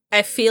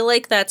 I feel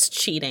like that's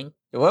cheating.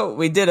 Well,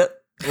 we did it.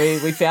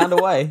 We found a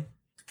way.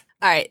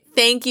 All right.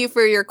 Thank you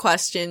for your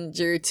question,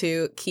 Drew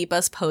 2. Keep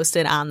us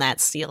posted on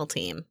that Steel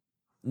team.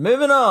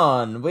 Moving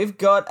on, we've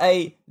got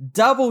a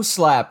double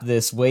slap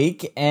this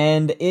week,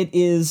 and it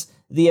is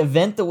the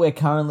event that we're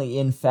currently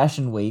in,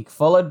 Fashion Week,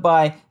 followed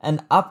by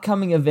an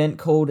upcoming event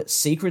called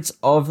Secrets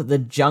of the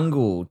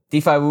Jungle.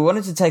 DeFi, we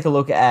wanted to take a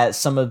look at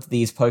some of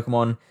these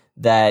Pokemon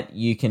that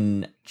you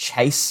can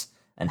chase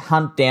and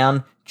hunt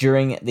down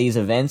during these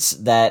events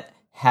that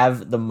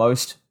have the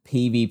most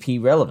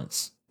PvP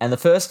relevance. And the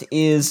first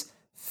is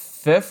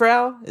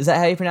Furfrou. Is that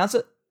how you pronounce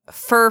it?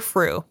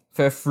 Furfrou.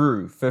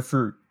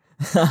 Furfrou.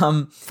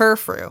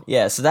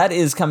 Yeah, so that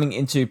is coming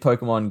into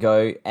Pokemon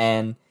Go,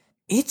 and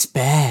it's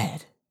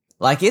bad.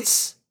 Like,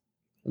 it's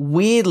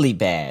weirdly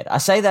bad. I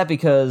say that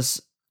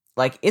because,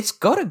 like, it's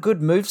got a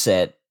good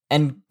moveset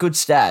and good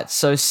stats.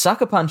 So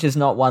Sucker Punch is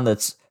not one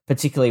that's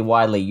particularly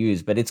widely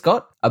used, but it's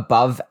got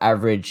above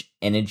average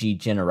energy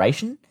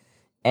generation,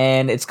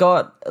 and it's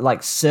got,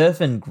 like,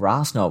 Surf and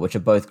Grass Knot, which are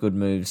both good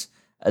moves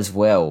as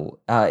well.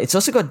 It's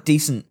also got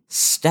decent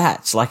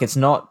stats. Like, it's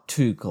not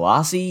too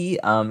glassy.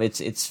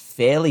 It's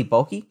fairly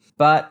bulky,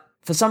 but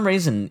for some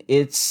reason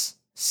it's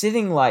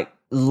sitting like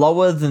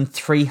lower than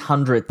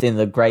 300th in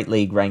the Great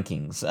League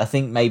rankings. I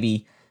think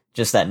maybe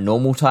just that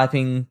normal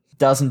typing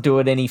doesn't do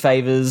it any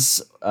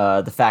favors.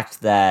 The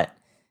fact that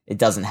it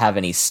doesn't have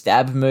any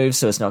stab moves,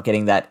 so it's not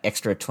getting that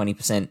extra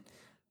 20%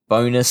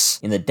 bonus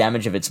in the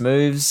damage of its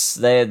moves.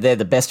 They're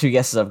the best 2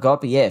 guesses I've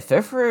got. But yeah,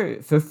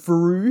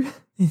 Furfrou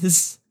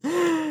is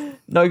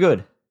no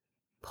good.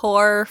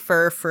 Poor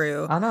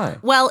Furfrou. I know.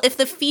 Well, if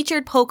the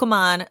featured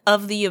Pokemon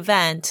of the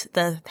event,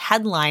 the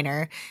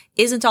headliner,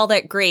 isn't all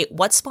that great,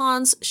 what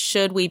spawns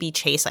should we be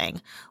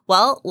chasing?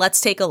 Well, let's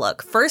take a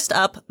look. First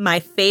up, my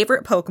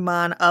favorite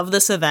Pokemon of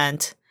this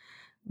event,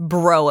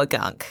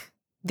 Broagunk.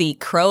 The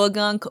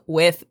Croagunk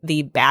with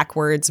the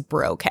backwards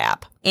bro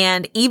cap.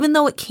 And even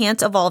though it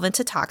can't evolve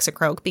into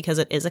Toxicroak because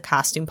it is a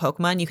costume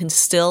Pokemon, you can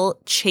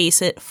still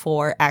chase it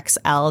for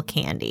XL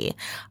candy.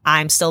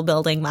 I'm still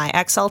building my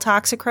XL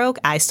Toxicroak.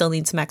 I still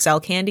need some XL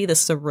candy.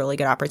 This is a really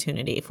good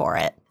opportunity for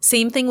it.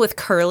 Same thing with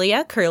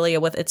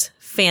Kirlia with its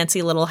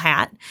fancy little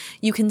hat.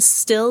 You can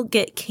still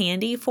get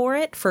candy for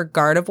it for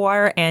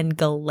Gardevoir and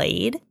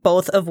Gallade,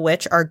 both of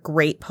which are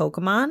great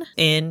Pokemon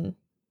in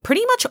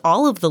pretty much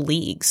all of the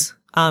leagues.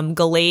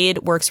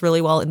 Gallade works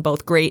really well in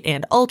both Great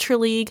and Ultra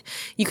League.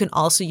 You can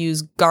also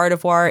use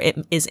Gardevoir.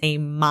 It is a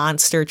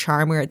monster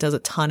charmer. It does a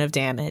ton of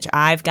damage.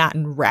 I've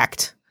gotten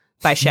wrecked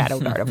by Shadow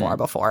Gardevoir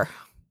before.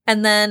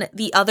 And then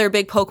the other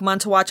big Pokemon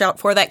to watch out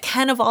for that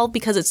can evolve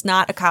because it's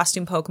not a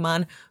costume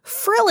Pokemon,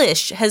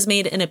 Frillish has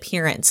made an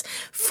appearance.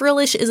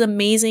 Frillish is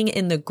amazing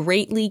in the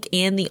Great League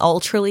and the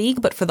Ultra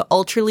League, but for the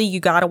Ultra League, you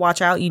gotta watch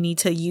out. You need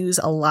to use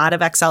a lot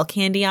of XL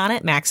candy on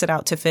it, max it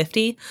out to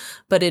 50,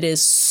 but it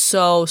is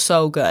so,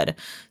 so good.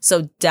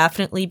 So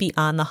definitely be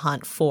on the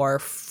hunt for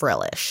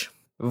Frillish.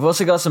 We've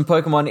also got some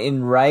Pokemon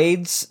in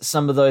raids.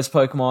 Some of those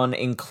Pokemon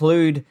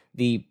include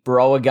the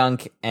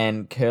Broagunk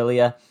and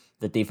Kirlia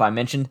that DeFi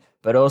mentioned.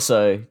 But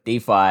also,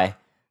 DeFi,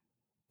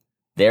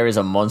 there is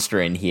a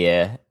monster in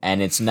here,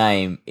 and its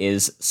name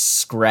is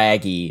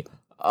Scraggy.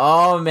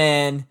 Oh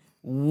man,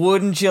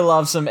 wouldn't you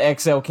love some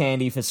XL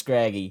candy for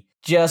Scraggy?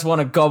 Just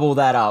want to gobble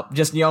that up.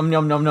 Just yum,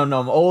 yum, yum, yum,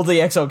 yum. All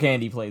the XL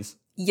candy, please.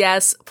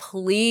 Yes,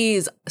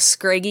 please.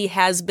 Scraggy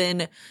has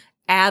been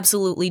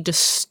absolutely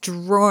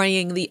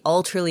destroying the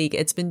Ultra League.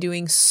 It's been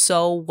doing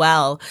so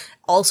well.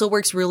 Also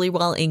works really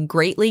well in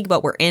Great League,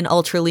 but we're in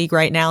Ultra League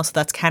right now, so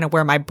that's kind of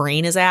where my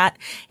brain is at.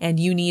 And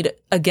you need,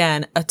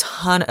 again, a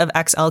ton of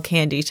XL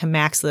candy to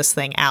max this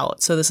thing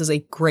out. So this is a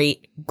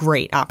great,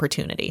 great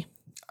opportunity.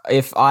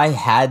 If I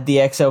had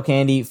the XL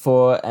candy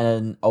for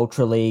an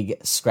Ultra League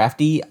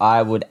Scrafty,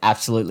 I would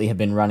absolutely have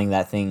been running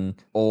that thing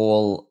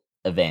all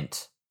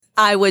event.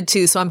 I would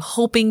too, so I'm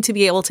hoping to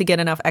be able to get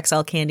enough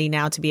XL candy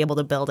now to be able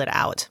to build it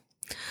out.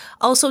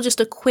 Also, just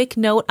a quick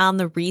note on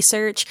the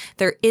research.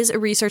 There is a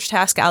research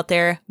task out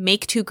there.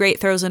 Make 2 great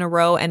throws in a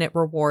row and it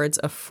rewards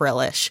a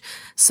Frillish.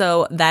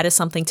 So that is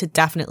something to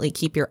definitely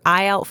keep your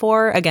eye out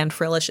for. Again,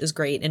 Frillish is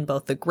great in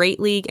both the Great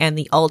League and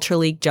the Ultra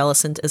League.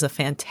 Jellicent is a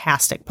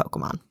fantastic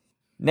Pokemon.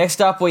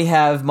 Next up, we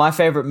have my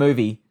favorite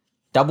movie,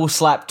 Double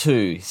Slap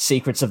 2,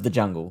 Secrets of the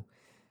Jungle.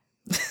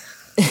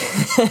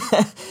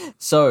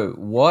 So,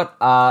 what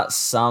are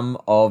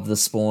some of the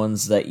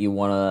spawns that you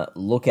want to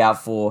look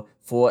out for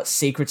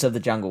Secrets of the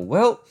Jungle?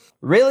 Well,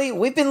 really,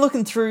 we've been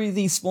looking through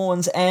these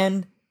spawns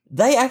and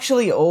they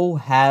actually all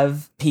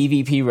have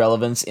PvP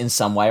relevance in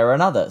some way or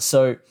another.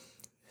 So,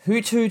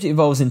 Hoothoot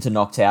evolves into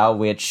Noctowl,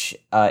 which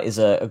is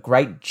a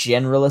great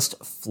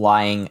generalist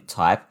flying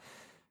type.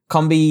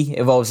 Combi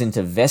evolves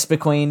into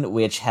Vespiquen,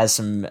 which has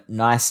some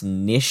nice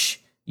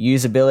niche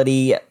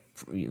usability,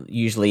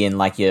 usually in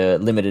like your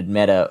limited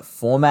meta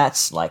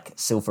formats like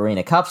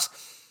Silpharina Cups.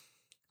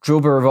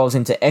 Drillbur evolves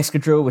into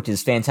Excadrill, which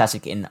is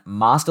fantastic in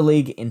Master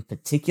League in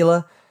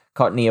particular.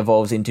 Cottony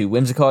evolves into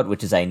Whimsicott,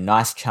 which is a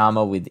nice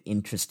charmer with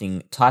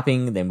interesting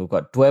typing. Then we've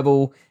got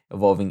Dwebble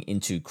evolving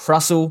into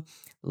Crustle.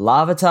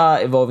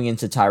 Larvitar evolving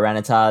into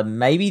Tyranitar.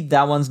 Maybe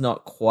that one's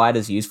not quite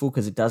as useful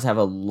because it does have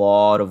a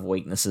lot of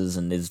weaknesses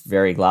and is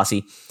very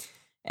glassy.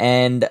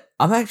 And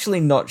I'm actually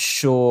not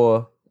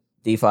sure,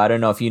 DeFi, I don't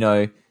know if you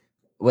know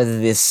whether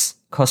this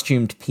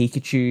costumed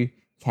Pikachu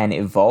can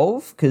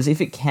evolve, because if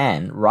it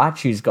can,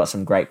 Raichu's got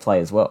some great play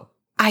as well.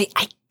 I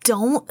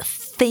don't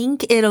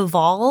think it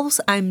evolves.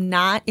 I'm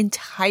not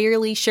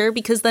entirely sure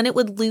because then it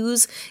would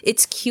lose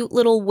its cute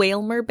little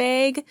Wailmer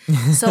bag.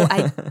 So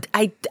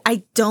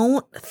I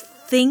don't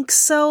think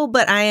so,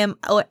 but I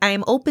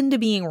am open to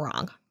being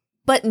wrong.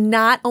 But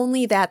not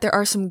only that, there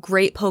are some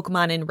great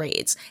Pokemon in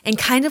raids. And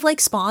kind of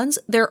like spawns,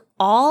 they're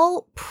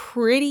all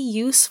pretty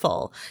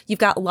useful. You've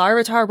got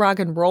Larvitar,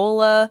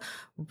 Roggenrola,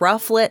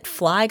 Rufflet,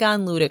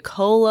 Flygon,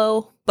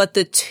 Ludicolo. But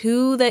the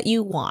 2 that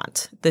you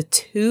want, the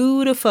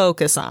 2 to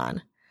focus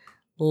on,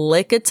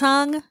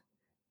 Lickitung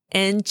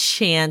and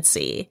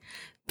Chansey.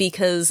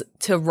 Because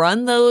to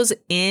run those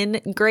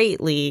in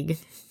Great League,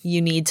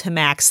 you need to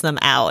max them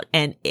out.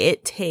 And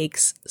it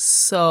takes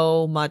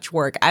so much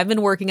work. I've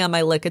been working on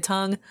my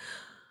Lickitung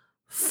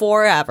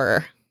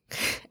forever,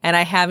 and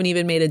I haven't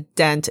even made a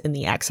dent in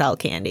the XL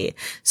candy.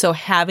 So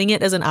having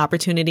it as an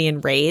opportunity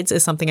in raids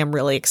is something I'm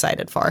really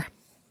excited for.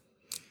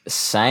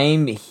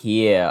 Same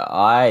here.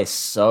 I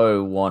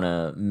so want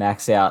to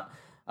max out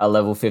a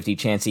level 50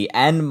 Chansey,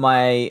 and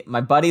my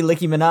buddy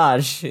Licky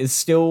Minaj is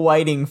still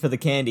waiting for the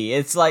candy.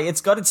 It's like it's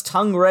got its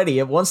tongue ready.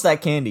 It wants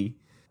that candy.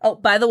 Oh,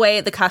 by the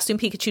way, the costume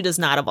Pikachu does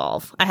not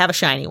evolve. I have a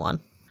shiny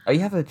one. Oh, you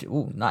have a...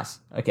 Ooh,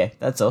 nice. Okay,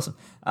 that's awesome.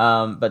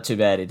 But too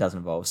bad it doesn't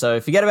evolve. So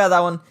forget about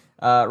that one.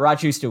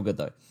 Raichu's still good,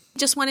 though.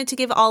 Just wanted to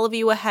give all of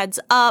you a heads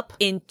up.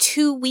 In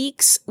 2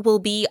 weeks will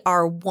be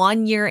our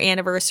 1-year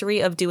anniversary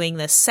of doing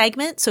this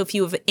segment. So if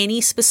you have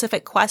any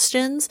specific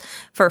questions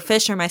for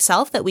Fish or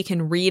myself that we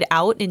can read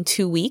out in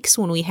 2 weeks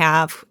when we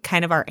have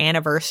kind of our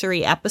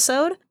anniversary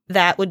episode,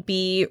 that would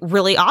be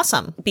really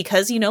awesome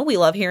because, we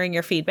love hearing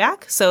your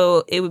feedback.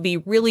 So it would be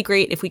really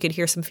great if we could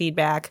hear some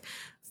feedback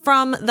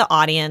from the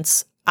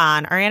audience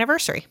on our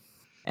anniversary.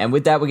 And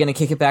with that, we're going to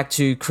kick it back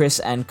to Chris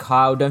and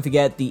Kyle. Don't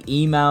forget the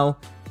email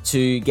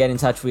to get in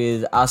touch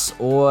with us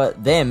or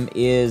them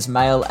is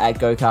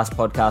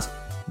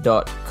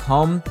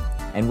mail@gocastpodcast.com,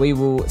 and we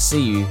will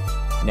see you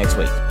next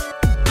week.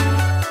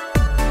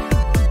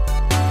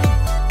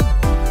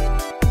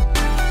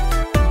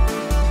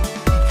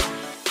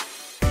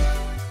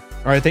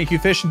 All right, thank you,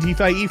 Fish and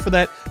DeFi for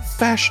that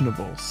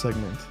fashionable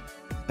segment,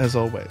 as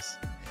always.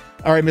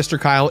 All right, Mr.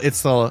 Kyle,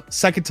 it's the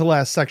second to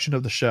last section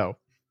of the show.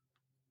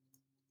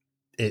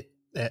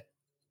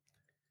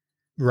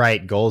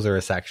 Right, goals are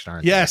a section,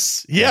 aren't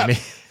yes, they? Yeah.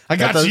 I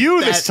got you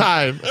this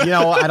time.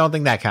 I don't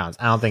think that counts.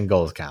 I don't think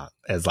goals count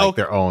as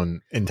their own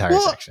entire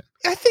section.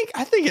 I think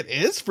it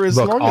is for as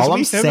long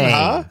as we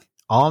have.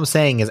 All I'm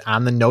saying is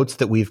on the notes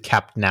that we've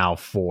kept now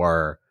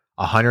for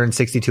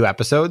 162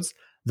 episodes,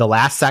 the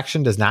last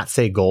section does not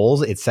say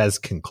goals, it says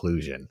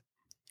conclusion.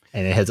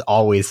 And it has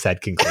always said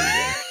conclusion.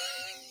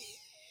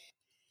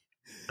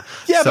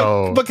 Yeah,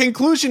 so, but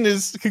conclusion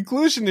is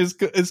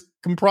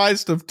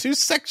comprised of 2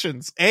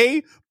 sections.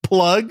 A,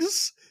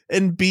 plugs,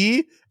 and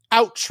B,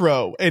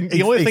 outro. And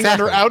the only thing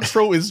under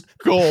outro is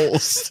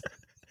goals.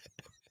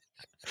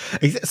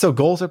 So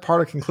goals are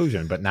part of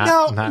conclusion, but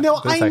not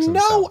no.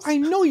 I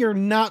know you're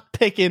not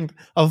picking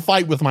a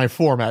fight with my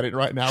formatting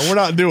right now. We're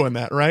not doing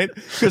that, right?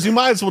 Because you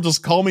might as well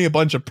just call me a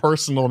bunch of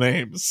personal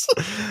names.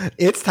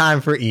 It's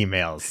time for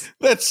emails.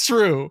 That's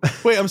true.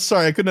 Wait, I'm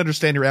sorry, I couldn't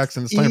understand your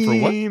accent. It's time for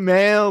what?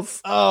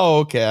 Emails. Oh,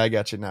 okay, I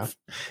got you now.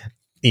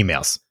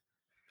 Emails.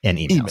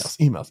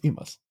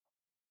 Emails.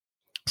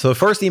 So the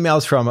first email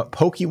is from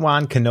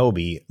Pokemon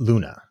Kenobi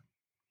Luna.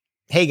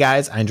 Hey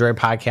guys, I enjoy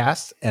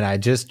podcasts, and I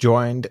just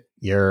joined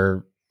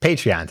your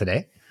Patreon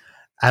today.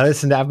 I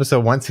listened to episode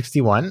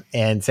 161,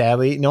 and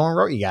sadly, no one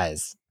wrote you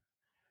guys.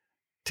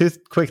 2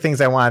 quick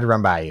things I wanted to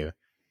run by you.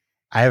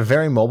 I have a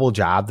very mobile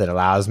job that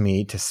allows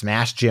me to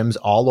smash gyms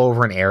all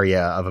over an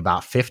area of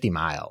about 50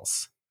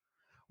 miles.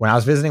 When I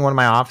was visiting one of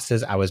my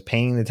offices, I was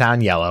painting the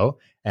town yellow,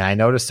 and I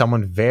noticed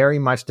someone very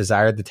much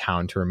desired the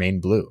town to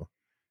remain blue.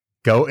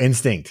 Go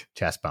Instinct,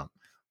 chest bump.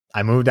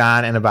 I moved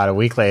on, and about a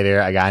week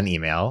later, I got an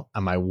email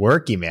on my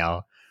work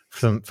email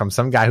from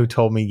some guy who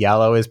told me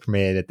yellow is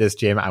permitted at this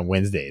gym on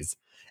Wednesdays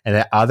and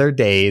that other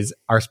days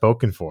are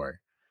spoken for.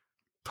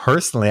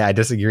 Personally, I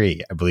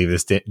disagree. I believe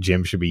this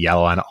gym should be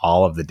yellow on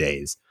all of the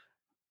days.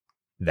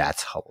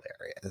 That's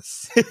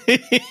hilarious.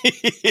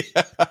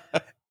 Yeah.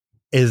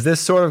 Is this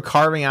sort of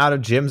carving out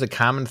of gyms a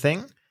common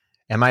thing?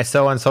 Am I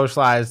so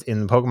unsocialized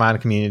in the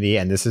Pokemon community,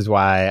 and this is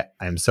why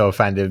I'm so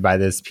offended by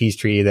this peace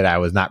treaty that I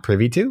was not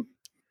privy to?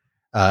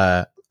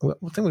 I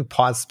think we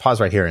pause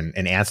right here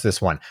and answer this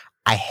one.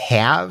 I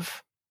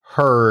have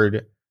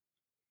heard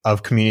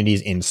of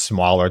communities in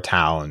smaller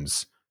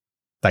towns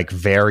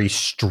very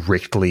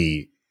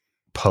strictly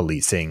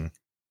policing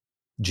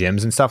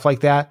gyms and stuff like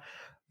that.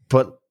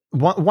 But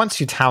once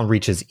your town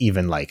reaches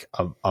even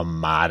a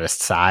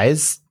modest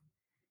size,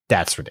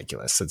 that's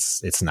ridiculous.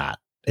 It's not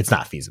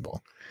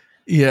feasible.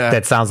 Yeah.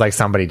 That sounds like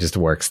somebody just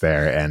works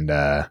there and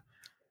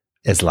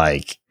is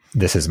like,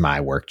 this is my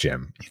work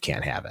gym. You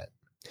can't have it.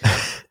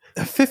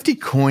 50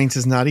 coins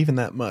is not even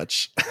that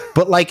much.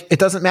 But it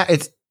doesn't matter.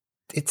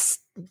 It's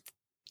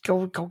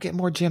go get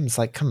more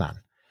gyms. Come on.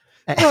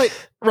 Right.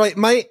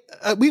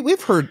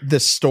 We've heard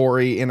this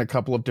story in a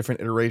couple of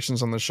different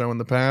iterations on the show in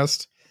the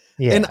past.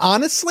 Yeah. And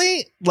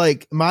honestly,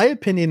 my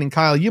opinion, and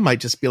Kyle, you might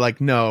just be like,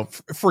 no,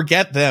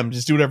 forget them.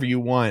 Just do whatever you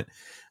want.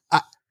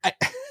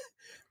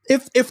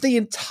 If the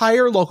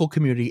entire local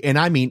community, and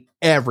I mean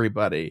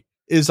everybody,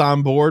 is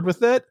on board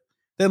with it,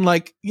 then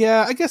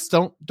yeah, I guess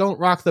don't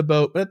rock the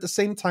boat. But at the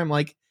same time,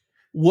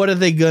 what are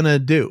they gonna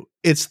do?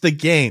 It's the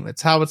game.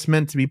 It's how it's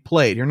meant to be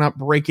played. You're not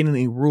breaking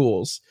any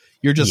rules.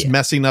 You're just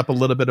messing up a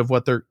little bit of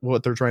what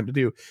they're trying to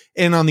do.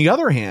 And on the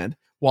other hand,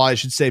 while I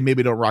should say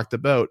maybe don't rock the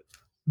boat,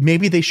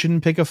 maybe they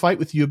shouldn't pick a fight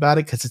with you about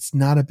it because it's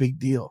not a big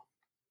deal.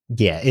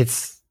 Yeah,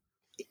 it's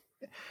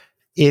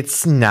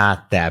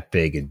not that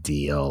big a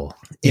deal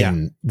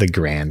in the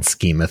grand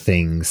scheme of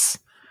things.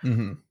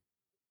 Mm-hmm.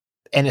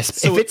 And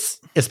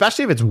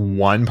especially if it's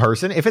one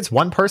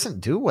person,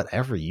 do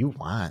whatever you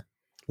want.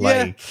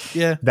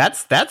 Yeah.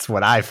 That's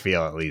what I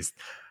feel, at least.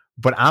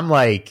 But I'm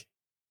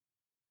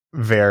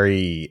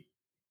very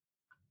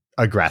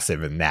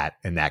aggressive in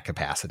that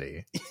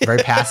capacity. Very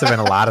passive in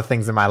a lot of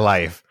things in my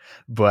life.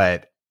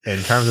 But in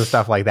terms of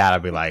stuff like that,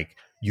 I'd be like,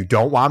 you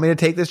don't want me to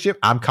take this gym?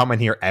 I'm coming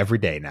here every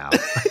day now.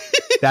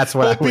 That's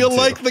what I would feel do.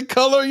 Like the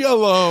color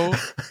yellow.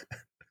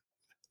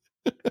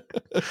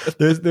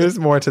 There's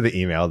more to the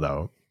email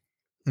though.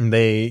 And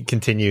they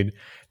continued,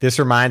 this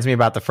reminds me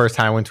about the first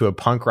time I went to a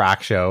punk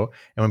rock show,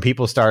 and when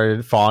people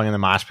started falling in the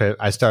mosh pit,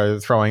 I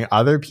started throwing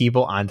other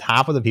people on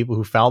top of the people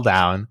who fell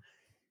down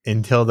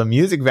until the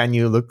music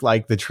venue looked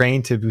like the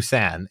train to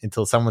Busan,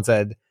 until someone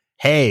said,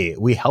 hey,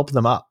 we helped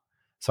them up.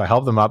 So I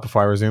helped them up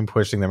before I resumed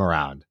pushing them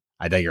around.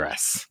 I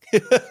digress.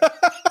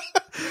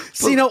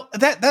 So,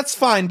 that's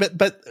fine,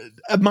 but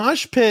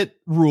mosh pit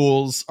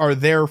rules are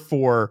there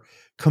for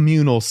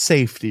communal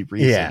safety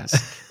reasons. Yeah.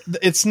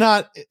 It's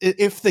not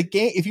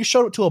if you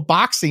showed it to a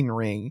boxing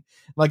ring,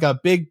 like a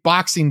big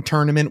boxing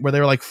tournament where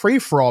they're like free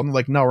for all, and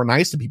like, no, we're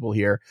nice to people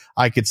here,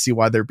 I could see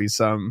why there'd be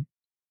some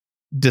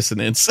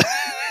dissonance.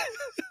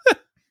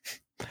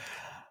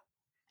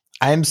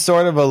 I'm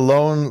sort of a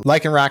lone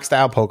Lycanroc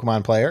style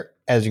Pokemon player,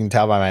 as you can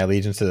tell by my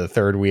allegiance to the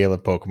third wheel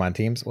of Pokemon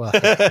teams. Well,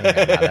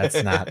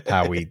 that's not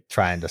how we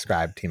try and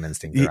describe Team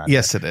Instinct.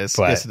 Yes, it is.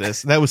 Yes, it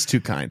is. That was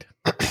too kind.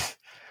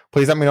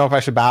 Please let me know if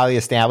I should bow the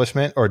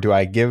establishment, or do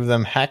I give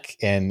them heck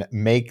and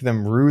make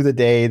them rue the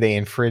day they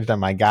infringed on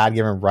my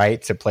God-given right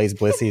to place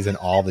Blissies in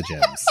all the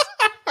gyms.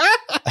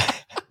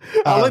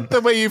 I like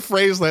the way you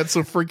phrase that.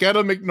 So forget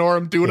them, ignore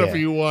them, do whatever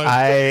you want.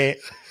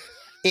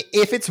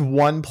 If it's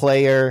one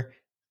player,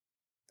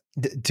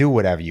 do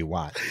whatever you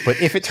want.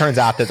 But if it turns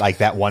out that like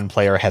that one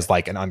player has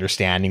like an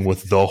understanding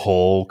with the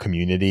whole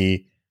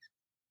community,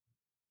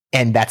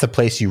 and that's a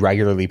place you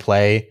regularly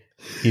play,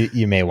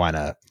 you may want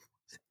to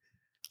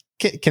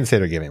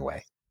consider giving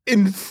way.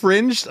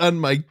 Infringed on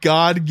my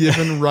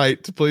God-given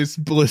right to place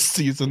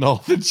Blissies in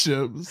all the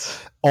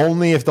gyms.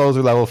 Only if those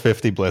are level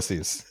 50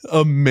 Blissies.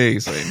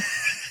 Amazing.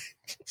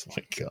 Oh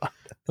my God.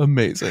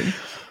 Amazing.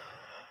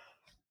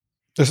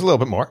 There's a little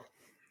bit more.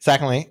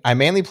 Secondly, I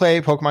mainly play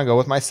Pokemon Go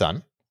with my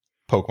son,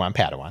 Pokemon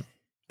Padawan.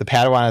 The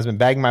Padawan has been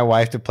begging my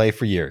wife to play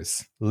for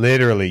years.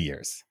 Literally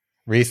years.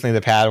 Recently,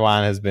 the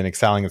Padawan has been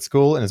excelling at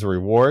school, and as a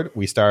reward,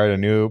 we started a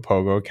new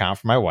Pogo account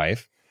for my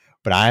wife.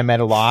 But I am at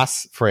a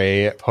loss for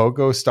a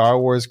Pogo Star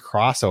Wars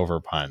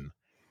crossover pun.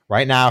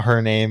 Right now, her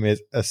name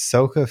is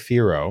Ahsoka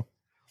Firo,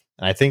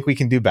 and I think we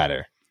can do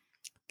better.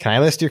 Can I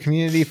list your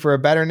community for a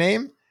better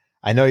name?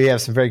 I know you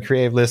have some very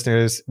creative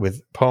listeners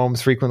with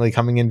poems frequently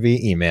coming in via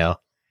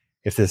email.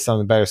 If there's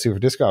something better suited for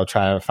Discord, I'll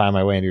try to find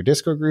my way into your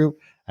Discord group.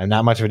 I'm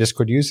not much of a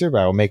Discord user, but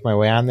I will make my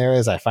way on there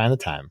as I find the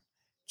time.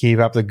 Keep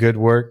up the good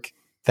work.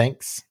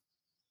 Thanks.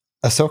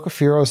 Ahsoka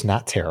Firo is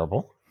not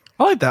terrible.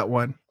 I like that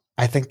one.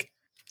 I think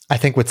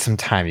with some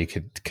time you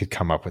could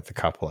come up with a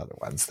couple other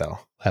ones, though.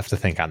 I'll have to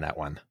think on that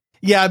one.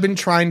 Yeah, I've been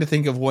trying to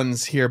think of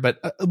ones here, but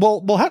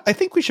I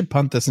think we should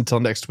punt this until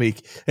next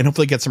week and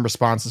hopefully get some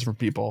responses from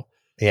people.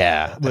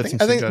 Yeah, I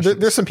think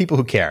there's some people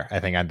who care. I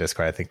think on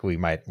Discord, I think we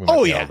might be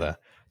able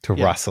to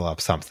rustle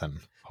up something.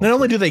 Hopefully. Not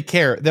only do they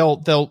care,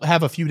 they'll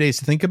have a few days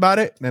to think about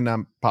it, and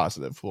I'm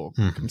positive we'll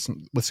come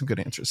with some good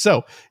answers.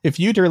 So, if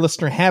you, dear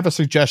listener, have a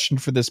suggestion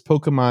for this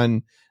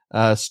Pokemon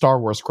Star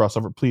Wars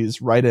crossover,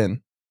 please write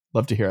in.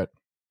 Love to hear it.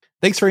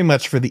 Thanks very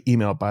much for the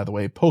email, by the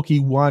way.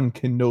 Poke1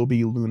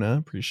 Kenobi Luna.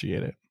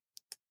 Appreciate it.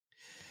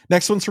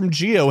 Next one's from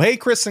Geo. Hey,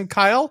 Chris and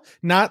Kyle.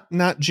 Not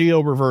Geo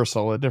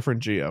Reversal, a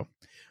different Geo.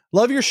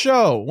 Love your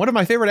show. One of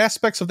my favorite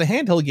aspects of the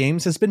handheld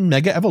games has been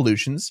Mega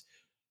Evolutions.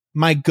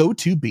 My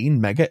go-to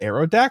being Mega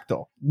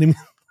Aerodactyl.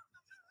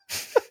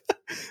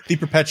 The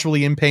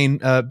perpetually in pain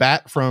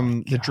bat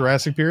from the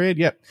Jurassic period.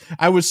 Yep.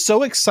 I was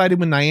so excited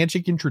when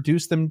Niantic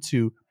introduced them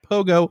to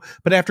Pogo,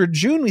 but after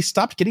June, we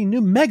stopped getting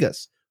new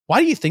Megas. Why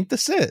do you think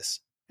this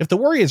is? If the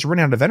Warriors run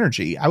out of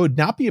energy, I would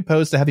not be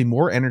opposed to having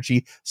more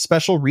energy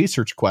special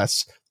research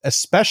quests,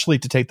 especially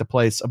to take the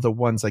place of the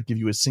ones that give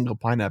you a single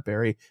Pinap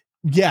Berry.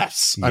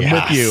 Yes, I'm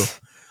with you.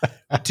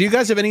 Do you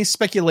guys have any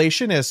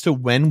speculation as to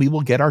when we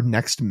will get our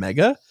next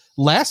Mega?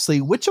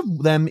 Lastly, which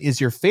of them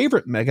is your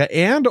favorite Mega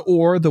and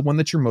or the one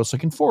that you're most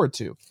looking forward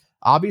to?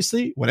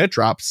 Obviously, when it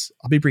drops,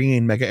 I'll be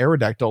bringing Mega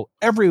Aerodactyl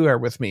everywhere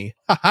with me.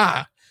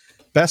 Haha.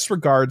 Best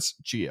regards,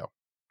 Geo.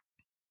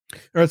 All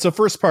right, so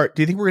first part,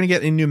 do you think we're going to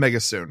get a new Mega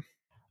soon?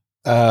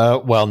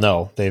 Well,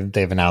 no.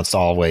 They've announced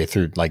all the way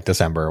through like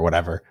December or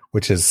whatever,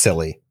 which is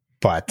silly.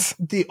 But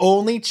the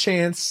only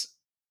chance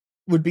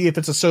would be if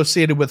it's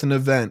associated with an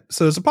event.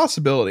 So there's a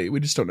possibility. We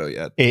just don't know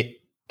yet.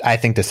 I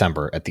think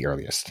December at the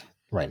earliest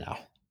right now.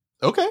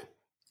 Okay.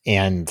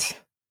 And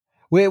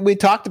we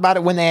talked about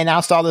it when they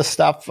announced all this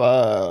stuff,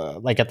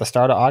 like at the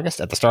start of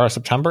August, at the start of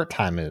September.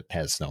 Time it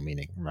has no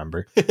meaning,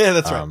 remember? Yeah,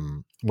 that's right.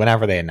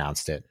 Whenever they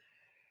announced it.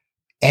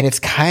 And it's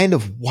kind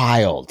of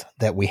wild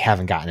that we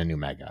haven't gotten a new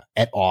Mega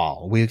at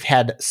all. We've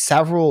had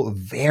several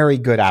very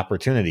good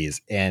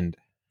opportunities, and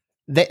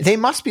they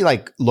must be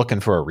like looking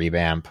for a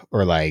revamp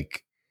or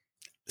like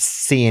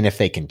seeing if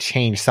they can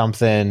change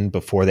something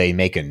before they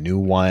make a new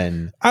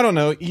one. I don't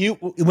know.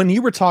 When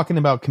you were talking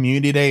about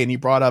Community Day and you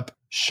brought up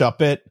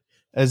Shuppet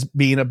as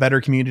being a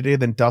better Community Day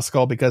than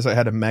Duskull because it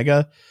had a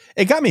Mega,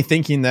 it got me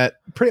thinking that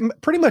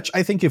pretty much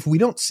I think if we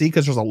don't see,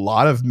 because there's a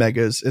lot of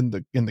Megas in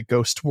the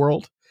Ghost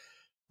world,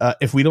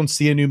 if we don't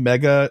see a new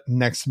Mega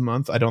next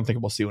month, I don't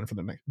think we'll see one for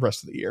the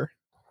rest of the year.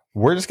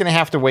 We're just going to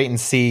have to wait and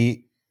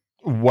see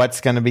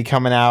what's going to be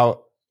coming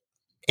out.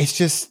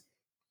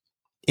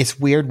 It's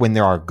weird when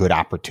there are good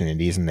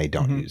opportunities and they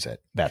don't use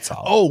it. That's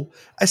all. Oh,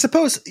 I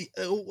suppose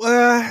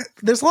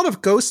there's a lot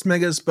of Ghost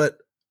megas, but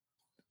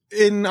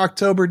in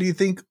October, do you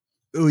think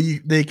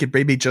they could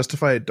maybe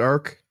justify a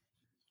Dark?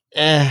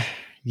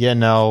 You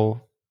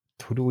know,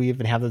 who do we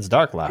even have that's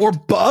Dark left? Or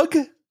Bug?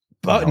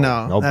 But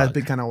no, that'd Bug.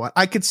 be kind of what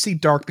I could see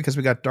Dark because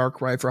we got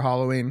Dark right for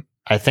Halloween.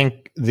 I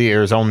think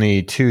there's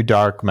only 2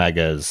 Dark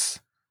megas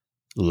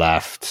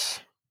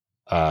left.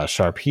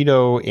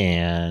 Sharpedo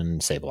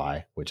and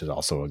Sableye, which is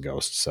also a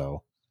ghost.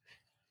 So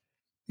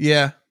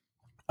yeah.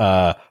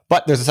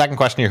 But there's a second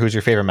question here. Who's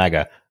your favorite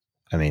mega?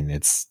 I mean,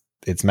 it's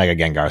Mega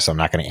Gengar, so I'm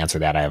not going to answer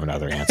that. I have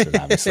another answer,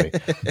 obviously.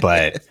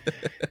 But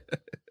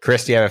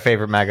Chris, do you have a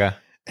favorite mega?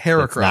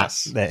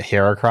 Heracross.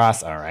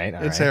 Heracross. All right.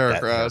 It's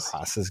Heracross.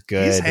 Heracross is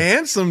good. He's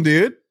handsome,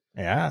 dude.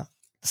 Yeah.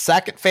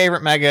 Second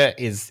favorite mega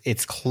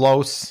it's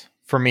close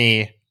for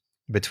me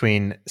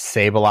between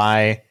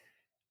Sableye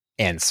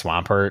and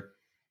Swampert.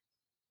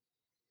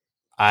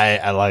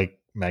 I like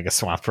Mega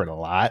Swampert a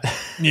lot.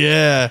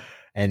 Yeah.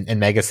 and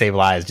Mega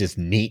Sableye is just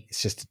neat.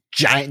 It's just a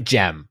giant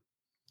gem.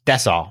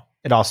 That's all.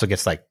 It also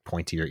gets like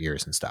pointier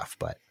ears and stuff.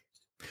 But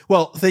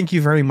well, thank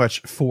you very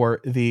much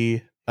for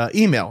the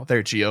email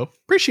there, Gio.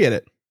 Appreciate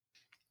it.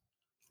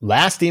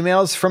 Last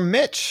email is from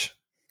Mitch.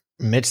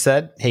 Mitch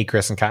said, "Hey,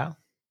 Chris and Kyle,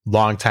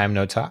 long time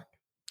no talk.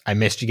 I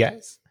missed you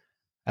guys.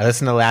 I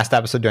listened to the last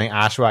episode during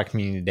Oshawa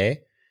Community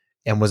Day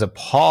and was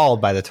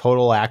appalled by the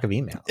total lack of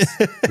emails.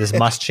 This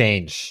must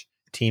change.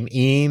 Team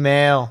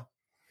email,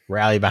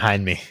 rally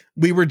behind me."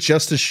 We were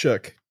just as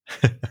shook.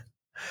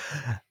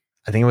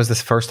 I think it was the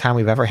first time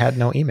we've ever had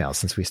no emails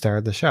since we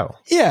started the show.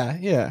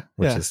 Yeah.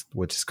 Which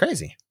is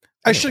crazy.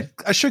 Anyway.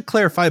 I should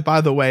clarify,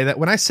 by the way, that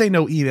when I say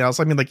no emails,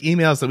 I mean like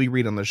emails that we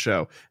read on the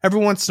show. Every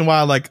once in a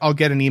while, like I'll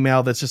get an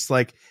email that's just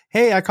like,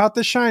 "Hey, I caught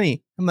this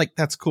shiny." I'm like,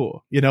 "That's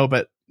cool,"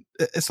 but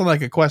it's not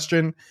like a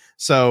question.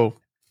 So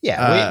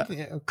yeah,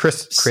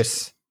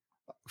 Chris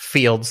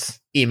fields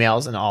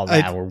emails and all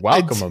that. We're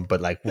welcome them,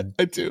 but like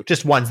I do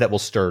just ones that will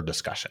stir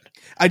discussion.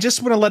 I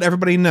just want to let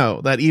everybody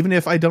know that even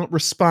if I don't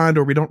respond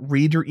or we don't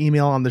read your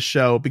email on the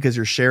show because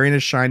you're sharing a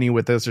shiny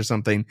with us or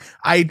something,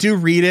 I do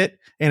read it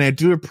and I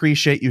do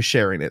appreciate you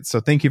sharing it. So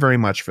thank you very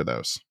much for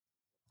those.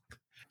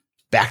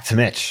 Back to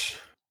Mitch.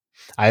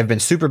 I have been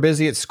super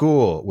busy at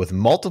school with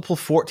multiple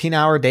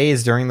 14-hour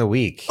days during the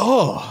week.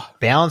 Oh,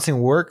 balancing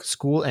work,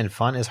 school, and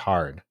fun is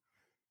hard.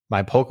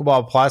 My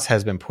Pokeball Plus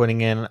has been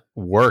putting in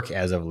work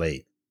as of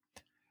late.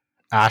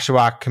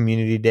 Oshawa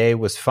Community Day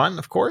was fun,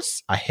 of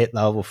course. I hit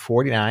level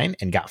 49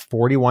 and got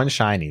 41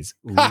 shinies.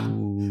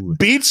 Ooh.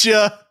 Beat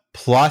ya!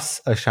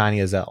 Plus a shiny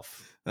Azelf.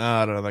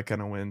 I don't know, that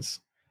kind of wins.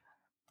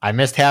 I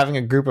missed having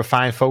a group of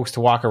fine folks to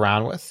walk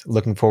around with.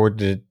 Looking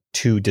forward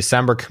to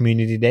December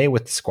Community Day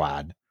with the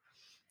squad.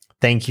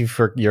 Thank you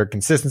for your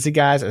consistency,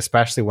 guys,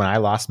 especially when I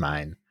lost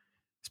mine.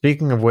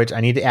 Speaking of which,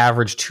 I need to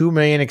average 2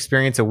 million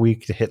experience a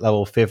week to hit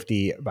level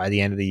 50 by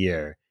the end of the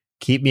year.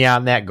 Keep me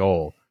on that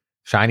goal.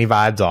 Shiny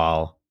vibes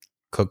all.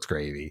 Cooked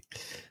gravy.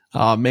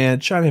 Oh,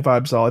 man. Shiny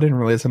vibes all. I didn't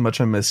realize how much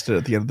I missed it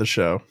at the end of the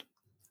show.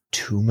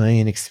 2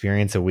 million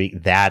experience a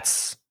week.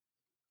 That's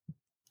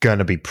going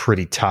to be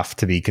pretty tough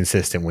to be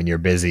consistent when you're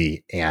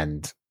busy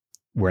and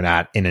we're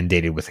not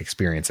inundated with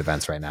experience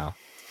events right now.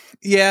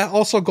 Yeah.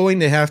 Also going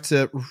to have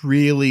to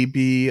really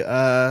be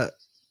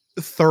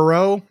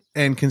thorough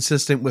and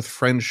consistent with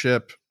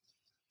friendship.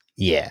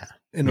 Yeah.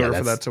 In order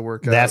for that to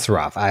work out. That's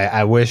rough.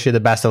 I wish you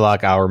the best of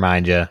luck. I'll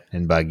remind you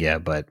and bug you,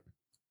 but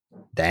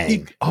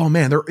dang. Oh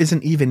man, there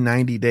isn't even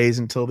 90 days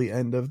until the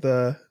end of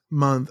the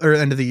month or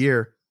end of the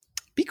year.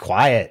 Be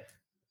quiet.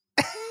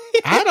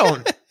 I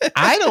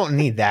don't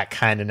need that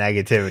kind of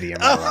negativity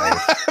in my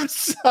life.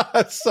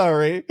 I'm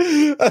sorry.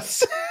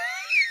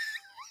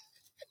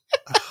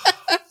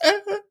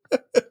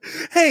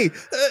 Hey,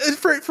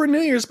 for New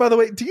Year's, by the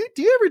way, do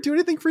you ever do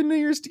anything for New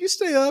Year's? Do you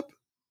stay up?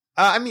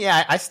 I mean,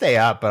 yeah, I stay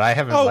up, but I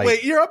haven't. Oh,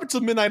 wait, you're up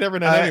until midnight every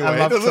night anyway.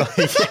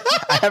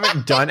 I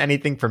haven't done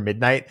anything for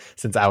midnight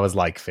since I was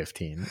like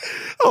 15.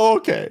 Oh,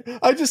 okay.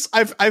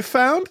 I've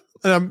found,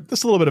 this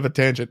is a little bit of a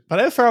tangent, but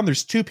I've found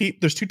there's two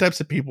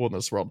types of people in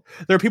this world.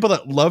 There are people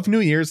that love New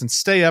Year's and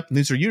stay up, and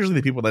these are usually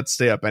the people that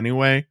stay up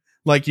anyway,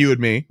 like you and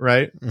me,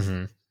 right?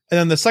 Mm-hmm. And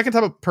then the second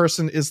type of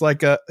person is like,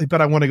 but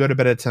I want to go to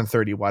bed at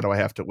 10:30. Why do I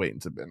have to wait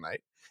until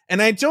midnight?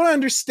 And I don't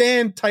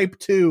understand type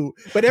 2,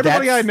 but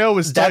everybody I know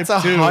is type 2.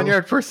 That's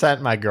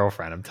 100% my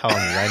girlfriend. I'm telling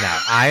you right now.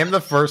 I am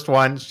the first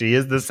one. She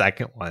is the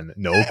second one.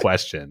 No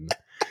question.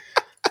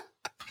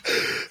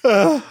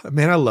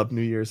 Man, I love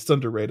New Year's. It's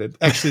underrated.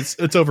 Actually,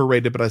 it's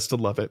overrated, but I still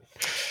love it.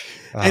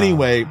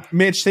 Anyway,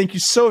 Mitch, thank you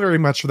so very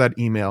much for that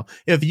email.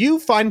 If you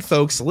find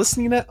folks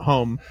listening at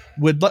home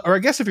or I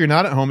guess if you're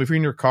not at home, if you're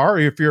in your car or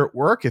if you're at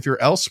work, if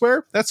you're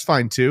elsewhere, that's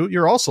fine too.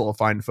 You're also a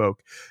fine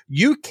folk.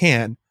 You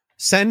can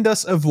send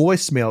us a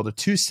voicemail to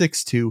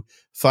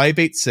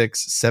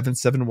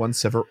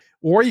 262-586-7717,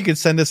 or you can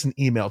send us an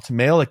email to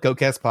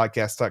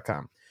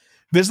mail@gocastpodcast.com.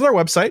 Visit our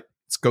website.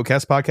 It's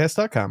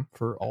gocastpodcast.com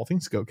for all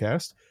things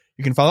GoCast.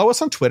 You can follow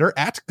us on Twitter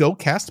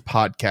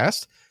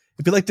 @GoCastPodcast.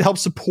 If you'd like to help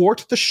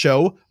support the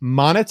show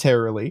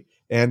monetarily,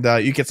 and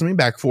you get something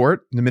back for it,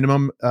 the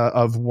minimum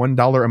of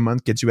 $1 a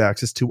month gets you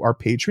access to our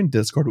Patreon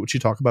Discord, which you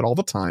talk about all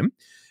the time.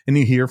 And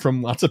you hear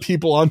from lots of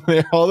people on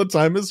there all the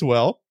time as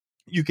well.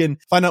 You can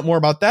find out more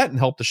about that and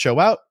help the show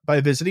out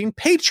by visiting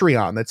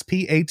Patreon. That's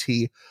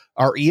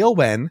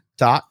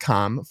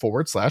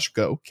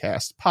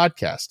patreon.com/GoCast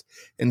podcast.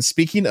 And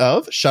speaking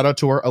of, shout out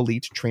to our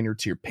elite trainer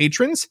tier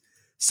patrons: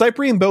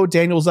 Cyprian, Bo,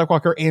 Daniel,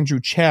 Zuckwalker, Andrew,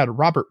 Chad,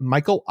 Robert,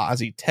 Michael,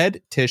 Ozzy,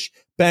 Ted, Tish,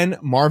 Ben,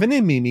 Marvin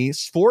and Mimi,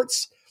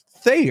 Sports,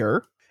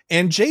 Thayer,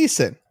 and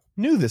Jason.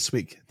 New this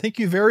week. Thank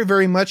you very,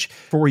 very much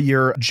for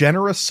your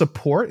generous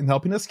support in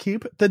helping us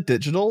keep the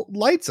digital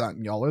lights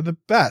on. Y'all are the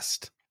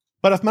best.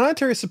 But if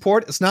monetary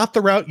support is not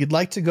the route you'd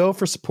like to go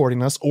for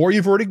supporting us, or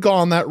you've already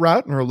gone that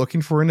route and are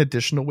looking for an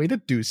additional way to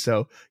do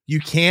so, you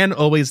can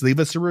always leave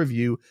us a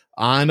review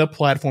on a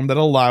platform that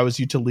allows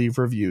you to leave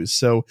reviews.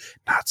 So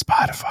not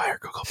Spotify or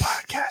Google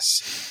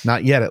Podcasts.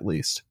 Not yet, at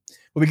least.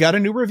 But we got a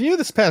new review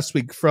this past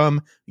week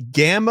from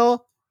Gamma.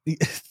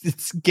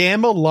 It's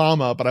Gamma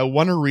Llama, but I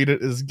want to read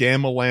it as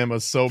Gamma Llama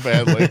so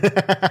badly.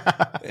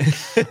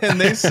 And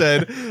they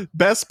said,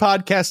 best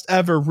podcast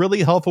ever,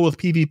 really helpful with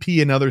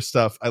PvP and other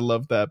stuff. I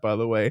love that, by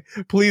the way.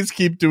 Please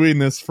keep doing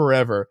this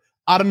forever.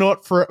 I don't know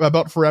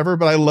about forever,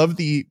 but I love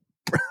the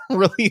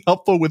really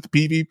helpful with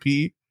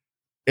PvP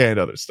and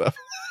other stuff.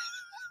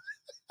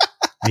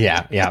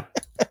 Yeah.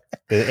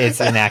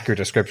 It's an accurate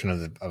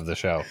description of the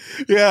show.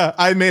 Yeah,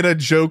 I made a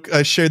joke.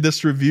 I shared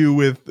this review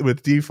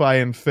with DeFi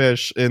and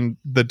Fish in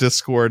the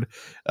Discord,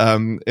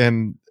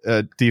 and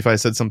DeFi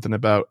said something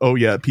about, oh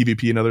yeah,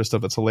 PvP and other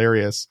stuff. That's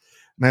hilarious.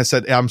 And I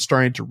said, I'm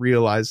starting to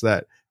realize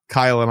that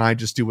Kyle and I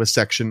just do a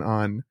section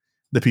on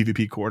the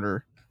PvP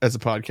corner as a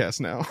podcast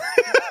now.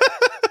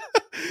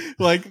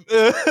 Like,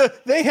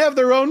 they have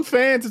their own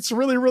fans. It's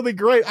really, really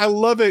great. I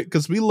love it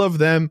because we love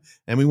them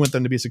and we want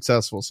them to be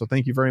successful. So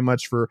thank you very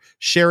much for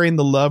sharing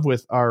the love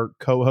with our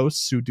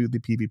co-hosts who do the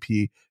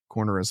PvP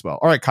corner as well.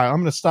 All right, Kyle, I'm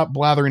going to stop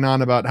blathering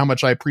on about how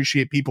much I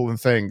appreciate people and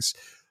things.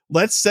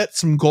 Let's set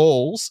some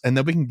goals and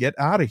then we can get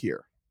out of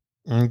here.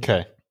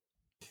 Okay.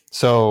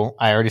 So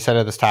I already said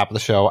at the top of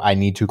the show, I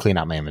need to clean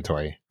out my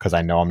inventory because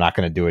I know I'm not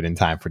going to do it in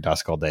time for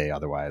dusk all day.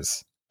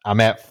 Otherwise, I'm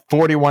at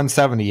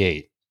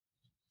 4178.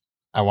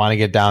 I want to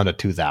get down to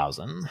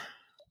 2,000.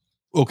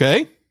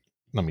 Okay.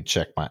 Let me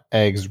check my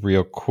eggs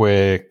real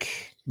quick.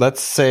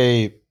 Let's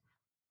say,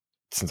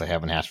 since I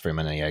haven't hatched very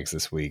many eggs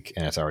this week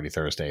and it's already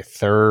Thursday,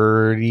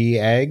 30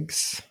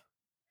 eggs.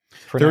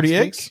 30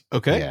 eggs?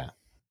 Okay. Yeah.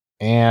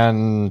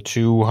 And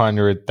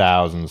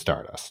 200,000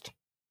 Stardust.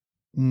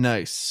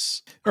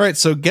 Nice. All right.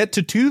 So get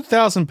to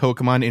 2,000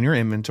 Pokemon in your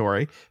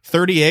inventory,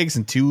 30 eggs,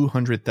 and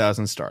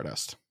 200,000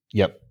 Stardust.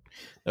 Yep.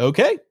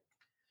 Okay.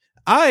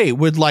 I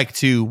would like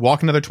to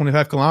walk another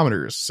 25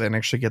 kilometers and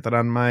actually get that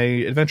on my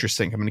adventure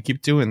sync. I'm going to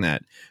keep doing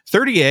that.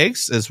 30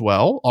 eggs as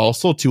well.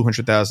 Also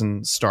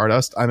 200,000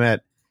 Stardust. I'm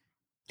at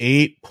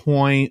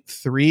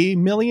 8.3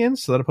 million.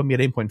 So that'll put me at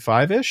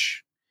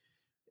 8.5-ish.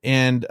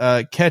 And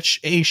catch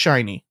a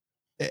shiny.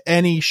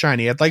 Any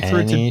shiny. I'd like for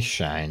it to any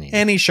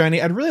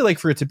shiny. I'd really like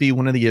for it to be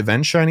one of the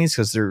event shinies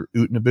because they're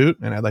oot and a boot,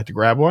 and I'd like to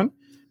grab one.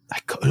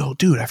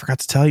 Dude, I forgot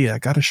to tell you, I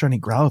got a shiny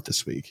Growlithe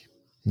this week.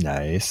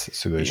 Nice.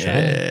 It's a good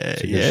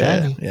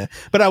shiny. Yeah.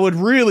 But I would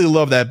really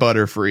love that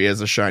Butterfree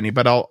as a shiny,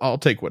 but I'll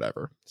take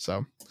whatever.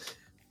 So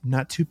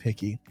not too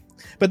picky.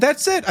 But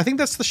that's it. I think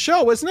that's the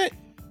show, isn't it?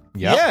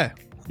 Yep.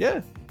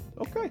 Yeah.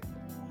 Okay.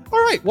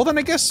 All right. Well, then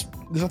I guess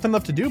there's nothing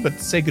left to do but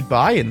say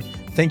goodbye and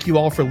thank you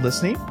all for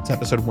listening to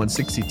episode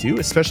 162,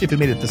 especially if you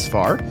made it this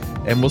far.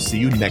 And we'll see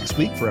you next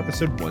week for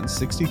episode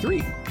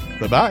 163.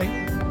 Bye-bye.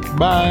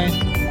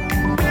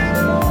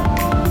 Bye.